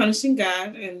have a punishing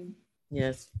God, and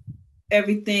yes,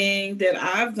 everything that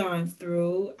I've gone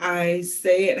through, I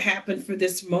say it happened for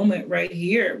this moment right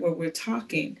here where we're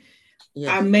talking. Yes.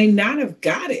 I may not have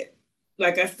got it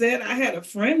like I said, I had a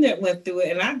friend that went through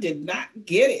it and I did not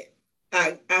get it.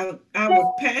 I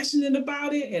was passionate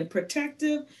about it and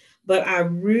protective, but I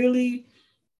really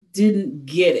didn't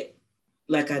get it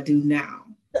like I do now.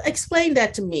 Explain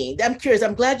that to me. I'm curious.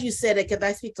 I'm glad you said it because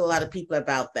I speak to a lot of people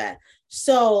about that.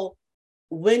 So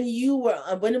when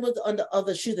when it was on the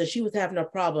other shoe that she was having a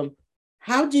problem,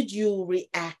 how did you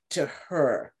react to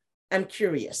her? I'm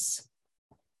curious.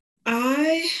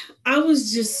 I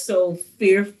was just so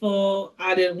fearful.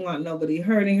 I didn't want nobody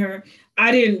hurting her.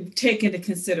 I didn't take into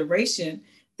consideration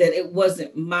that it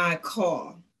wasn't my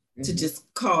call to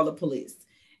just call the police.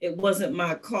 It wasn't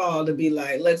my call to be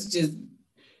like, let's just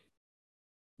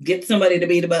get somebody to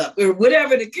beat them up or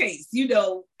whatever the case. You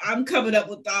know, I'm coming up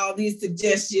with all these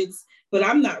suggestions, but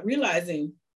I'm not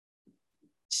realizing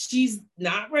she's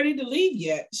not ready to leave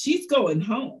yet. She's going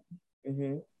home.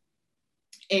 Mm-hmm.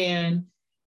 And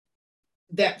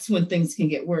that's when things can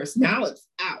get worse. Now it's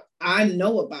out. I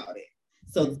know about it.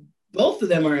 So both of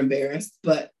them are embarrassed,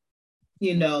 but,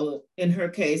 you know, in her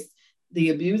case, the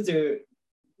abuser,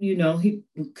 you know, he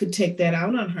could take that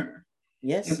out on her.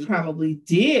 Yes. And probably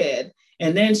did.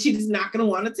 And then she's not going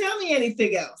to want to tell me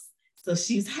anything else. So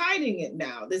she's hiding it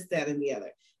now, this, that, and the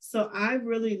other. So I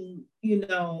really, you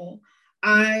know,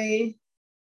 I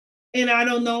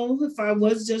don't know if I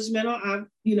was judgmental. I,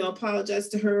 you know, apologize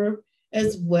to her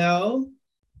as well,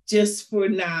 just for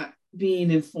not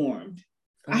being informed.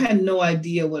 I had no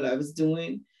idea what I was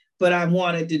doing, but I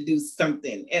wanted to do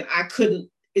something. And I couldn't,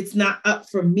 it's not up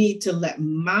for me to let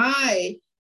my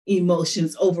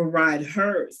emotions override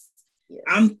hers.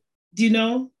 Yes. Do you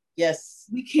know? Yes.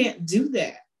 We can't do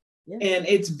that. Yes. And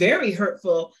it's very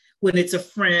hurtful when it's a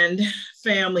friend,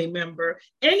 family member,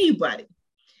 anybody.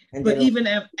 But even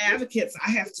as advocates,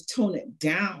 I have to tone it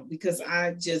down because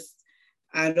I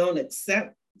don't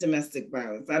accept domestic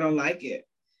violence. I don't like it.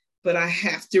 But I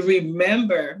have to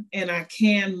remember, and I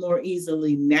can more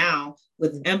easily now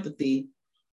with empathy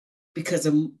because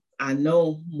I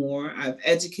know more. I've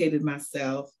educated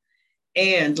myself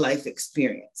and life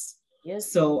experience.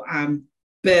 Yes. So I'm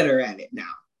better at it now.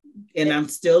 And I'm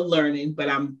still learning, but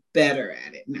I'm better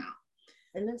at it now.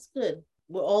 And that's good.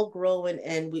 We're all growing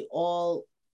and we all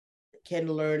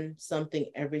can learn something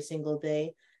every single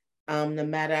day. No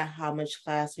matter how much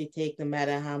class we take, no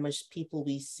matter how much people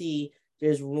we see,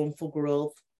 there's room for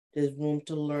growth. There's room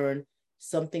to learn.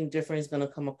 Something different is going to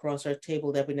come across our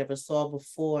table that we never saw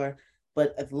before.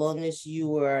 But as long as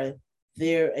you are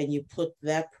there and you put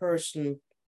that person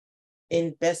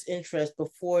in best interest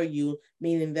before you,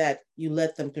 meaning that you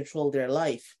let them control their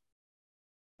life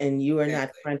and you are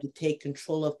not trying to take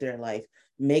control of their life,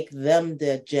 make them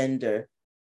the agenda,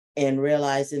 and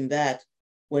realizing that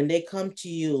when they come to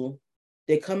you,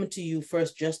 they're coming to you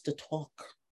first just to talk.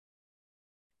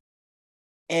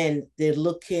 And they're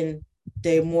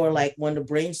more like want to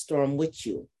brainstorm with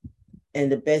you.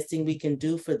 And the best thing we can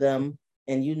do for them,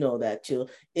 and you know that too,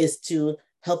 is to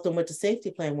help them with the safety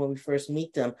plan when we first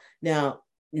meet them. Now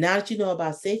that you know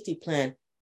about safety plan,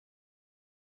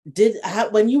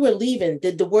 when you were leaving,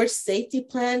 did the word safety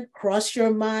plan cross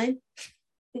your mind?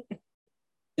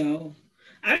 No,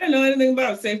 I didn't know anything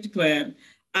about a safety plan.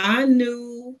 I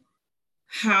knew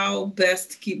how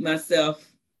best to keep myself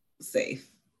safe.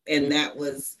 And that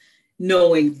was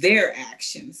knowing their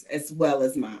actions as well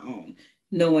as my own,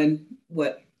 knowing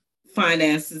what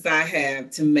finances I have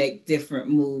to make different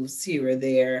moves here or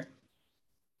there,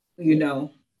 you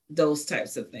know, those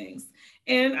types of things.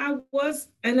 And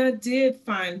I did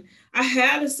find I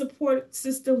had a support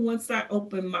system once I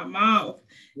opened my mouth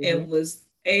and was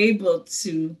able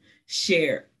to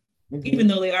share, even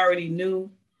though they already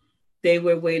knew, they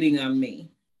were waiting on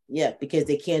me. Yeah, because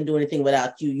they can't do anything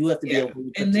without you. You have to be able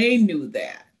to. And they knew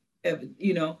that,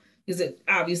 you know, because it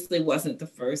obviously wasn't the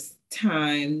first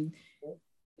time.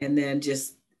 And then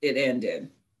just it ended,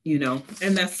 you know,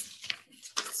 and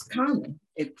it's common.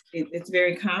 It's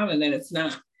very common, and it's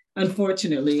not.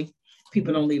 Unfortunately,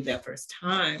 people don't leave that first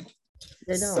time.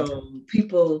 So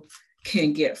people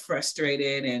can get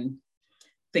frustrated and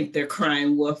think they're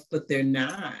crying wolf, but they're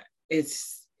not.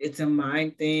 It's a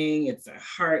mind thing. It's a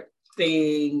heart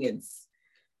thing. It's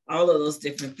all of those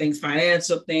different things,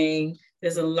 financial thing.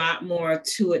 There's a lot more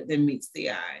to it than meets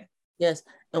the eye. Yes.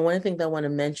 And one thing that I want to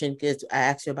mention is I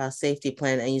asked you about safety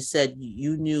plan, and you said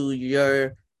you knew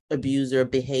your abuser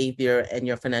behavior and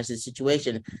your financial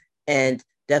situation. And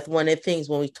that's one of the things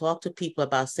when we talk to people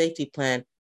about safety plan,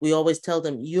 we always tell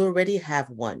them, you already have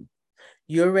one.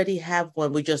 You already have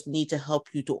one. We just need to help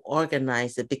you to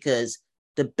organize it, because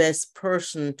the best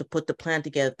person to put the plan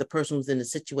together, the person who's in the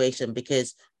situation,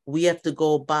 because we have to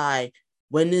go by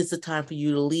when is the time for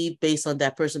you to leave based on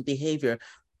that person's behavior.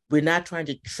 We're not trying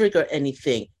to trigger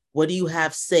anything. What do you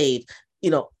have saved?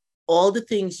 All the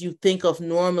things you think of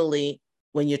normally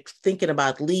when you're thinking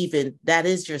about leaving, that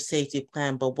is your safety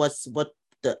plan. But what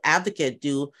the advocate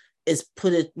do is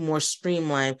put it more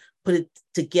streamlined, put it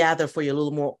together for you a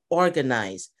little more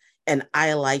organized, and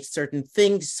highlight certain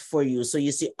things for you. So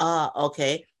you see,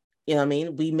 okay, you know what I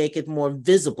mean? We make it more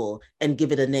visible and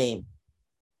give it a name.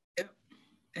 Yep,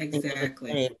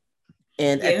 exactly.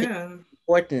 And I think Yeah. it's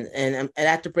important. And I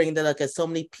have to bring that up because so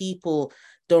many people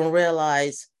don't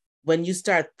realize when you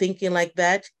start thinking like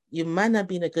that, you might not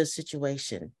be in a good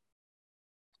situation.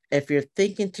 If you're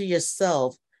thinking to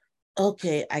yourself,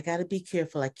 okay, I got to be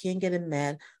careful. I can't get him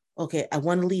mad. Okay, I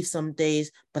want to leave some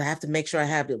days, but I have to make sure I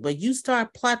have it. But you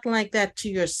start plotting like that to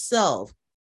yourself,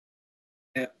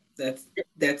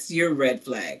 that's your red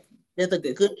flag. there's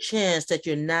a good chance that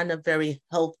you're not in a very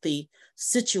healthy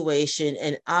situation.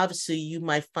 And obviously, you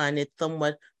might find it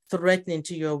somewhat threatening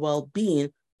to your well being,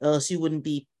 else you wouldn't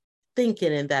be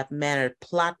thinking in that manner,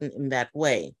 plotting in that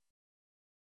way.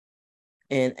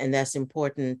 And that's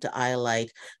important to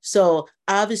highlight. So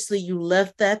obviously you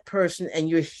left that person and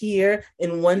you're here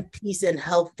in one piece and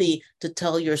healthy to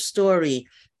tell your story.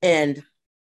 And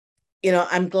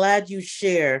I'm glad you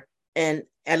share. And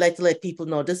I'd like to let people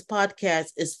know this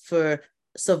podcast is for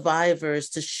survivors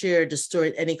to share the story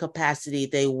in any capacity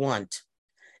they want.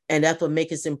 And that's what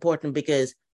makes it important,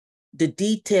 because the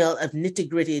detail of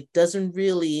nitty-gritty doesn't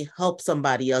really help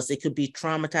somebody else. It could be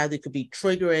traumatized, it could be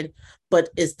triggering, but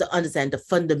it's to understand the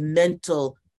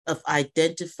fundamental of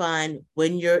identifying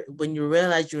when you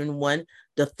realize you're in one,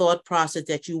 the thought process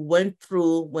that you went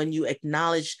through when you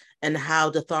acknowledge, and how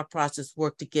the thought process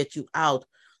worked to get you out.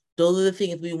 Those are the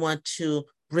things we want to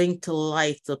bring to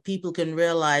life so people can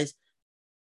realize,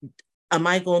 am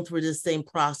I going through the same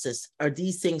process? Are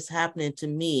these things happening to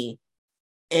me?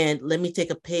 And let me take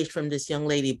a page from this young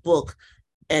lady book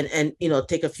and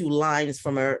take a few lines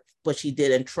from her, what she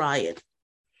did, and try it.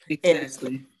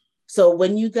 Exactly. And so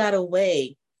when you got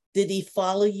away, did he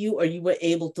follow you, or you were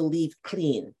able to leave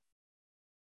clean?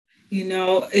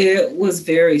 It was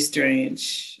very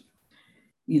strange.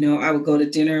 I would go to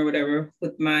dinner or whatever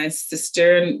with my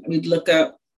sister, and we'd look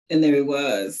up and there he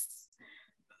was.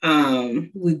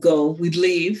 We'd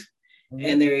leave, mm-hmm.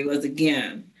 and there he was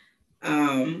again.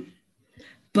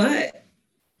 But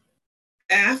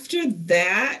after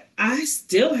that, I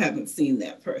still haven't seen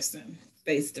that person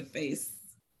face to face.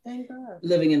 Thank God.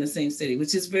 Living in the same city,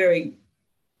 which is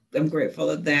I'm grateful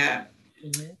of that.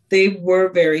 Mm-hmm. They were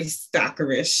very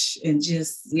stalkerish and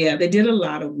they did a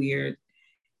lot of weird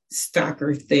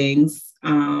stalker things.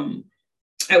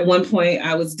 At one point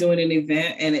I was doing an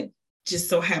event, and it just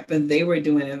so happened they were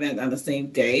doing an event on the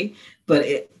same day,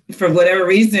 but for whatever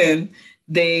reason,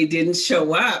 they didn't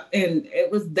show up. And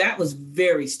that was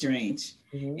very strange,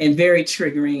 mm-hmm. and very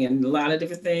triggering, and a lot of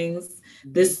different things.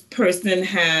 Mm-hmm. This person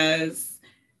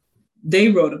they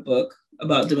wrote a book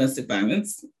about domestic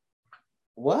violence.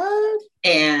 What?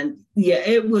 And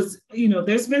it was,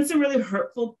 there's been some really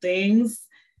hurtful things.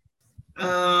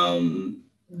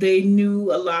 They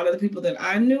knew a lot of the people that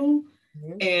I knew,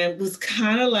 mm-hmm. and was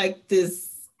kind of like this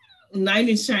knight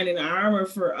in shining armor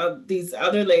for these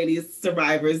other ladies,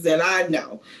 survivors that I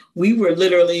know. We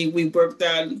worked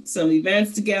on some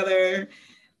events together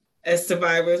as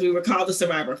survivors. We were called the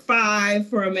Survivor 5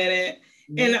 for a minute.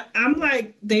 Mm-hmm. And I'm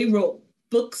like, they wrote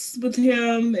books with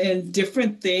him and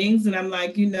different things. And I'm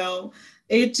like,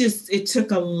 it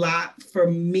took a lot for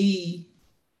me.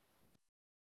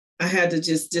 I had to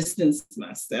just distance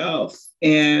myself.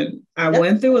 And I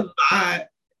went through a lot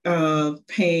of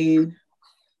pain,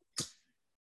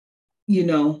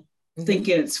 mm-hmm.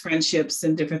 thinking it's friendships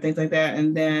and different things like that.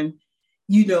 And then,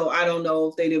 I don't know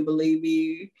if they didn't believe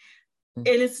me. Mm-hmm.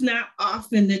 And it's not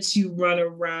often that you run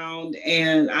around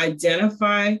and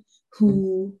identify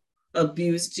who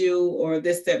abused you or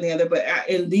this, that, and the other. But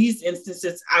in these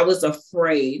instances, I was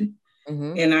afraid,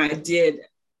 mm-hmm. and I did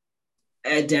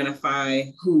identify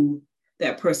who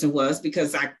that person was,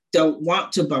 because I don't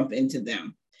want to bump into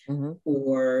them, mm-hmm.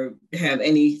 or have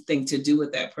anything to do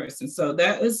with that person. So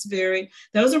that was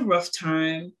a rough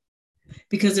time,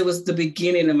 because it was the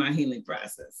beginning of my healing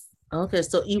process. Okay,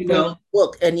 so you wrote a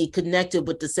book, and you connected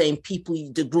with the same people,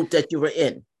 the group that you were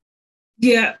in.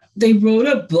 Yeah, they wrote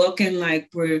a book, and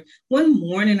one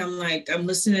morning I'm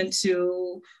listening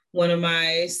to one of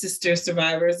my sister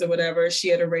survivors or whatever. She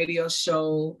had a radio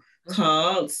show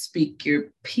called Speak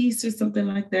Your Peace or something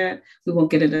like that. We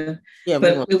won't get into we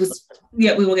won't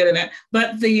get into that.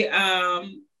 But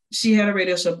she had a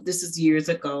radio show, this is years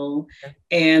ago,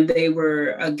 and they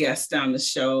were a guest on the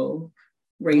show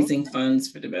raising funds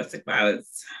for domestic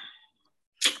violence.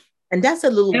 And that's a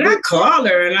little And bit. I called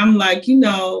her and I'm like,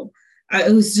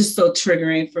 it was just so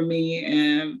triggering for me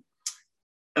and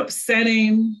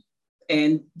upsetting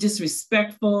and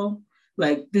disrespectful.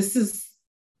 Like, this is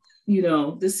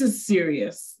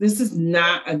serious. This is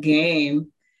not a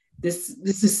game. This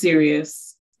is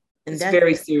serious. And it's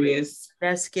very serious.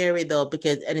 That's scary though,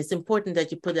 because, and it's important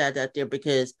that you put that out there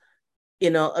because,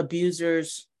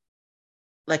 abusers,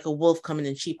 like a wolf coming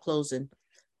in sheep clothing,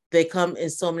 they come in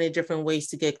so many different ways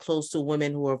to get close to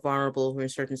women who are vulnerable, who are in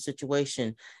certain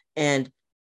situation. And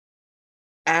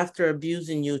after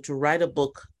abusing you, to write a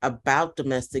book about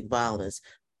domestic violence,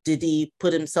 did he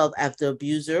put himself as the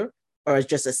abuser or as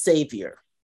just a savior?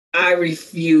 I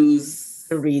refuse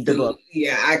to read the book.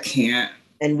 Yeah, I can't.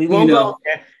 And we won't go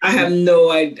there. I have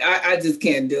no idea. I just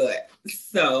can't do it.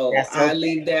 So I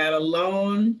leave that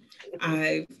alone.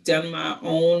 I've done my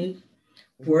own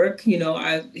work.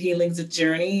 Healing's a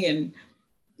journey, and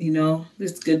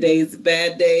there's good days,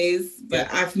 bad days,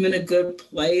 but I've been in a good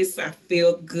place. I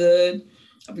feel good.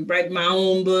 I'll be writing my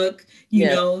own book.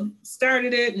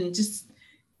 Started it and just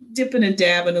dipping and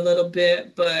dabbing a little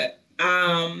bit, but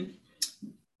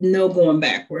no going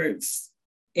backwards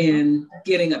and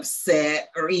getting upset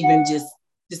or even just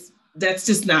that's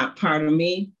just not part of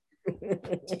me.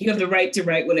 You have the right to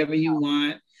write whatever you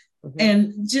want. Mm-hmm.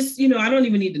 And just, I don't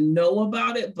even need to know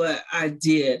about it, but I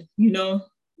did,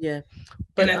 Yeah.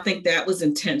 But I think that was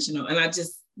intentional. And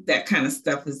that kind of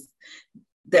stuff is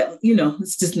that,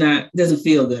 it's just doesn't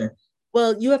feel good.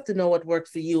 Well, you have to know what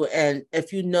works for you. And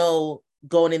if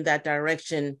going in that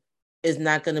direction is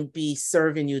not going to be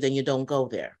serving you, then you don't go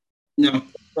there. No.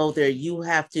 Go there. You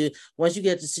have to, once you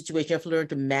get to the situation, you have to learn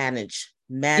to manage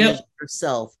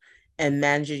yourself. And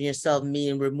managing yourself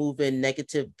meaning removing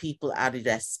negative people out of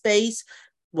that space,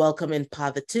 welcoming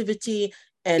positivity,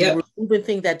 and removing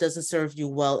things that doesn't serve you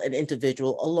well, an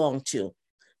individual along too.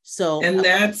 So, and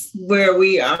that's where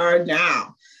we are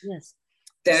now. Yes.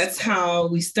 That's how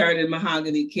we started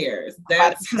Mahogany Cares.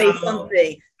 That's how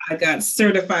I got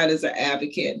certified as an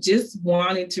advocate, just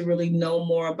wanting to really know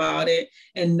more about it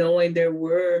and knowing there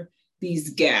were these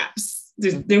gaps.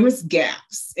 There was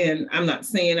gaps, and I'm not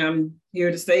saying I'm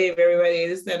here to save everybody,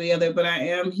 this, that, or the other, but I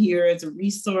am here as a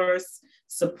resource,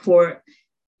 support.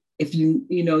 If you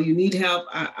need help,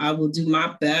 I will do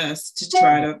my best to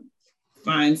try to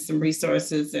find some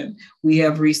resources, and we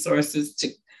have resources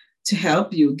to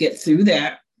help you get through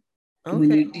that. Okay.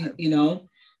 When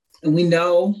and we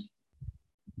know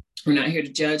we're not here to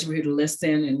judge, we're here to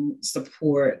listen and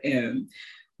support. And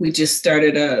we just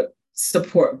started a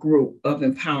support group of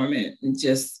empowerment, and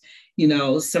just,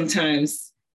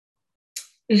 sometimes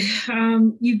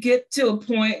you get to a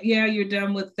point, you're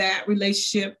done with that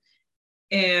relationship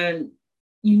and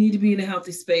you need to be in a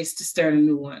healthy space to start a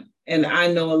new one. And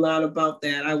I know a lot about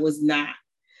that. I was not.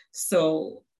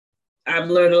 So I've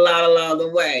learned a lot along the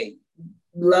way.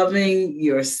 Loving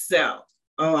yourself.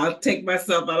 Oh, I'll take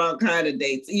myself on all kinds of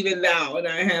dates, even now, and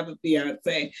I have a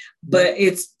fiance. But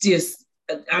it's just,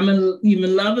 I'm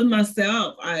even loving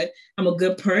myself. I'm a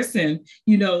good person.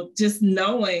 Just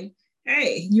knowing,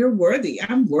 hey, you're worthy.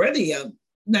 I'm worthy of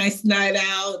nice night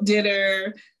out,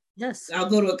 dinner. Yes. I'll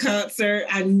go to a concert.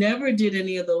 I never did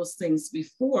any of those things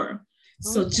before.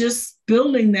 So just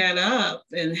building that up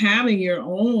and having your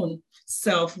own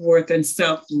self-worth and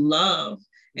self-love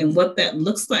and what that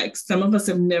looks like. Some of us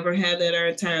have never had that our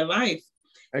entire life.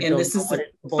 And this is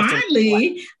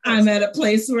finally, I'm at a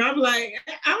place where I'm like,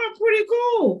 I'm pretty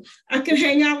cool. I can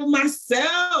hang out with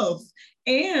myself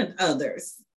and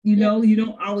others. You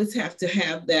don't always have to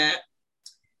have that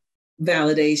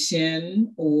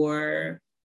validation or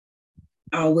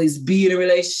always be in a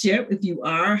relationship. If you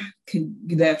are,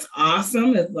 that's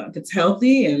awesome. If it's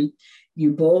healthy and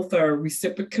you both are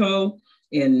reciprocal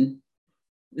in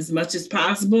as much as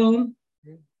possible,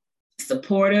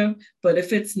 supportive. But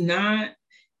if it's not,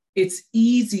 it's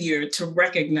easier to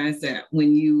recognize that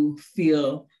when you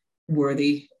feel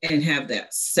worthy and have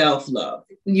that self-love.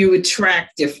 You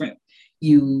attract different.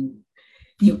 You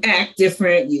act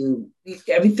different.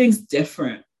 Everything's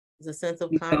different. There's a sense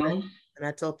of confidence. And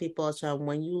I tell people all the time,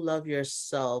 when you love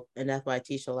yourself, and that's why I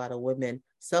teach a lot of women,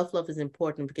 self-love is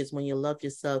important because when you love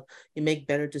yourself, you make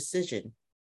better decisions.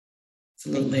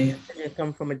 Absolutely. You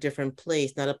come from a different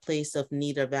place, not a place of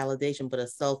need or validation, but a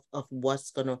self of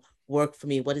what's going to work for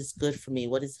me, what is good for me,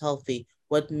 what is healthy,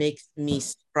 what makes me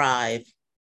strive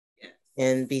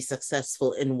and be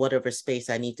successful in whatever space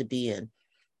I need to be in.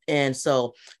 And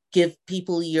so give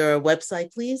people your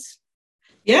website, please.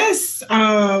 Yes.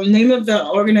 Name of the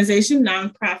organization,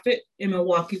 nonprofit in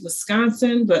Milwaukee,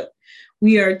 Wisconsin, but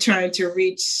we are trying to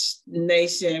reach the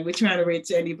nation. We're trying to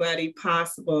reach anybody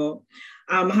possible.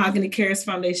 Mahogany Cares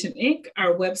Foundation, Inc.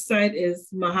 Our website is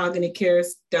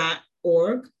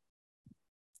mahoganycares.org.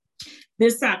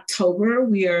 This October,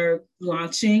 we are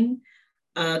launching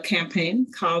a campaign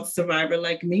called Survivor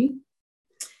Like Me.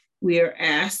 We are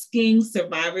asking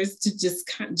survivors to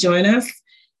just join us,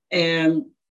 and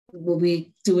we'll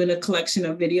be doing a collection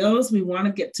of videos. We want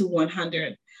to get to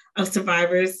 100 of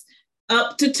survivors,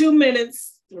 up to 2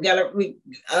 minutes. We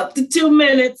up to 2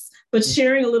 minutes, but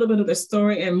sharing a little bit of the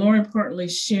story, and more importantly,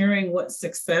 sharing what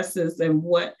successes and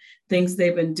what things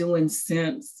they've been doing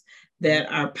since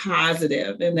that are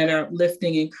positive and that are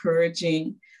uplifting,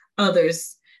 encouraging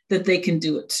others that they can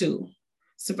do it too.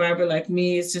 Survivor Like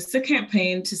Me is just a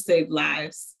campaign to save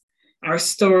lives. Our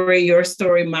story, your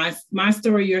story, my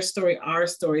story, your story, our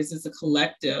stories is a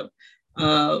collective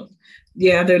of,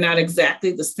 yeah, they're not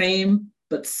exactly the same,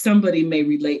 but somebody may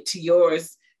relate to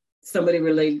yours, somebody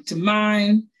related to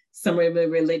mine, somebody may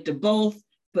relate to both.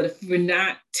 But if we're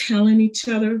not telling each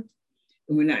other,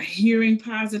 and we're not hearing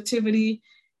positivity,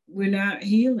 we're not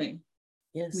healing.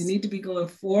 Yes. We need to be going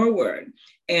forward.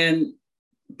 And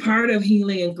part of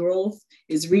healing and growth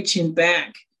is reaching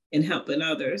back and helping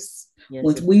others. Yes.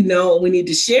 What we know we need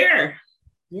to share.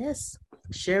 Yes,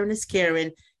 sharing is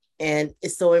caring. And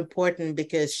it's so important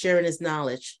because sharing is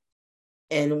knowledge.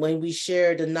 And when we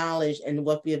share the knowledge and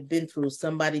what we have been through,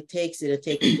 somebody takes it and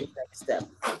takes it to the next step.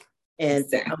 And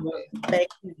exactly. Thank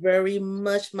you very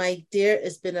much, my dear.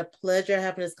 It's been a pleasure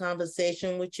having this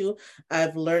conversation with you.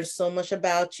 I've learned so much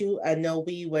about you. I know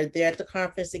we were there at the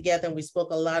conference together and we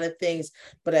spoke a lot of things,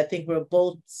 but I think we're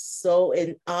both so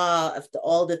in awe of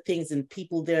all the things and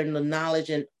people there and the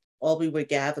knowledge and all we were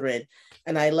gathering.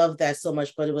 And I love that so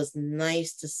much, but it was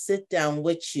nice to sit down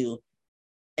with you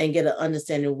and get an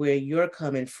understanding where you're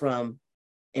coming from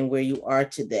and where you are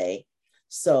today.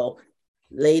 So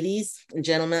ladies and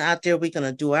gentlemen out there, we're going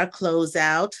to do our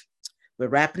closeout. We're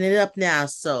wrapping it up now.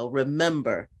 So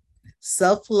remember,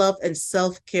 self-love and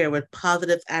self-care with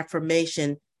positive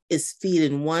affirmation is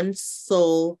feeding one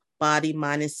soul, body,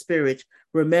 mind, and spirit.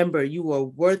 Remember, you are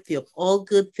worthy of all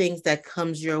good things that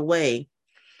comes your way.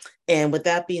 And with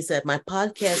that being said, my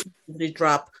podcast will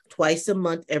drop twice a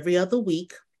month, every other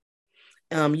week.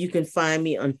 You can find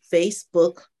me on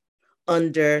Facebook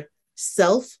under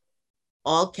Self,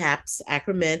 all caps,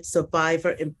 acronym,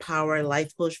 Survivor Empower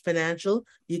Life Coach Financial.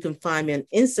 You can find me on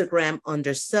Instagram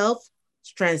under Self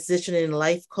Transitioning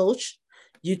Life Coach.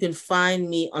 You can find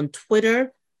me on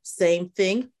Twitter, same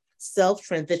thing, Self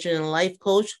Transitioning Life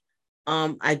Coach.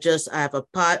 I have a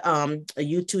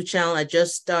YouTube channel I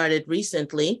just started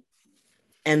recently,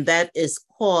 and that is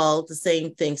called the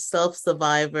same thing, Self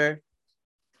Survivor,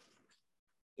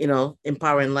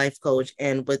 Empowering Life Coach.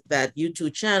 And with that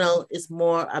YouTube channel, it's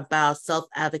more about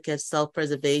self-advocate,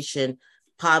 self-preservation,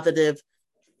 positive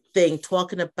thing,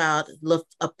 talking about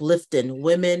uplifting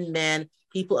women, men,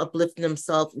 people uplifting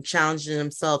themselves and challenging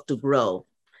themselves to grow.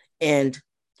 And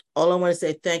all I want to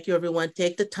say, thank you, everyone.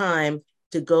 Take the time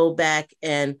to go back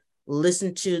and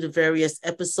listen to the various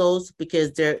episodes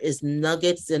because there is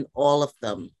nuggets in all of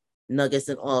them.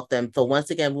 So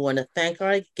once again, we want to thank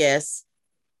our guests,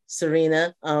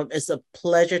 Serena. It's a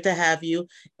pleasure to have you,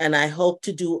 and I hope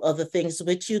to do other things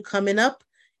with you coming up.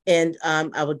 And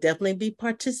I will definitely be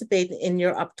participating in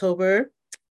your October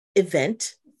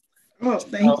event. Oh,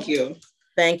 thank you.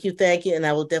 Thank you. And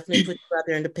I will definitely put you out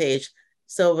there on the page.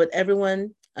 So with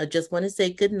everyone, I just want to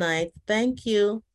say good night. Thank you.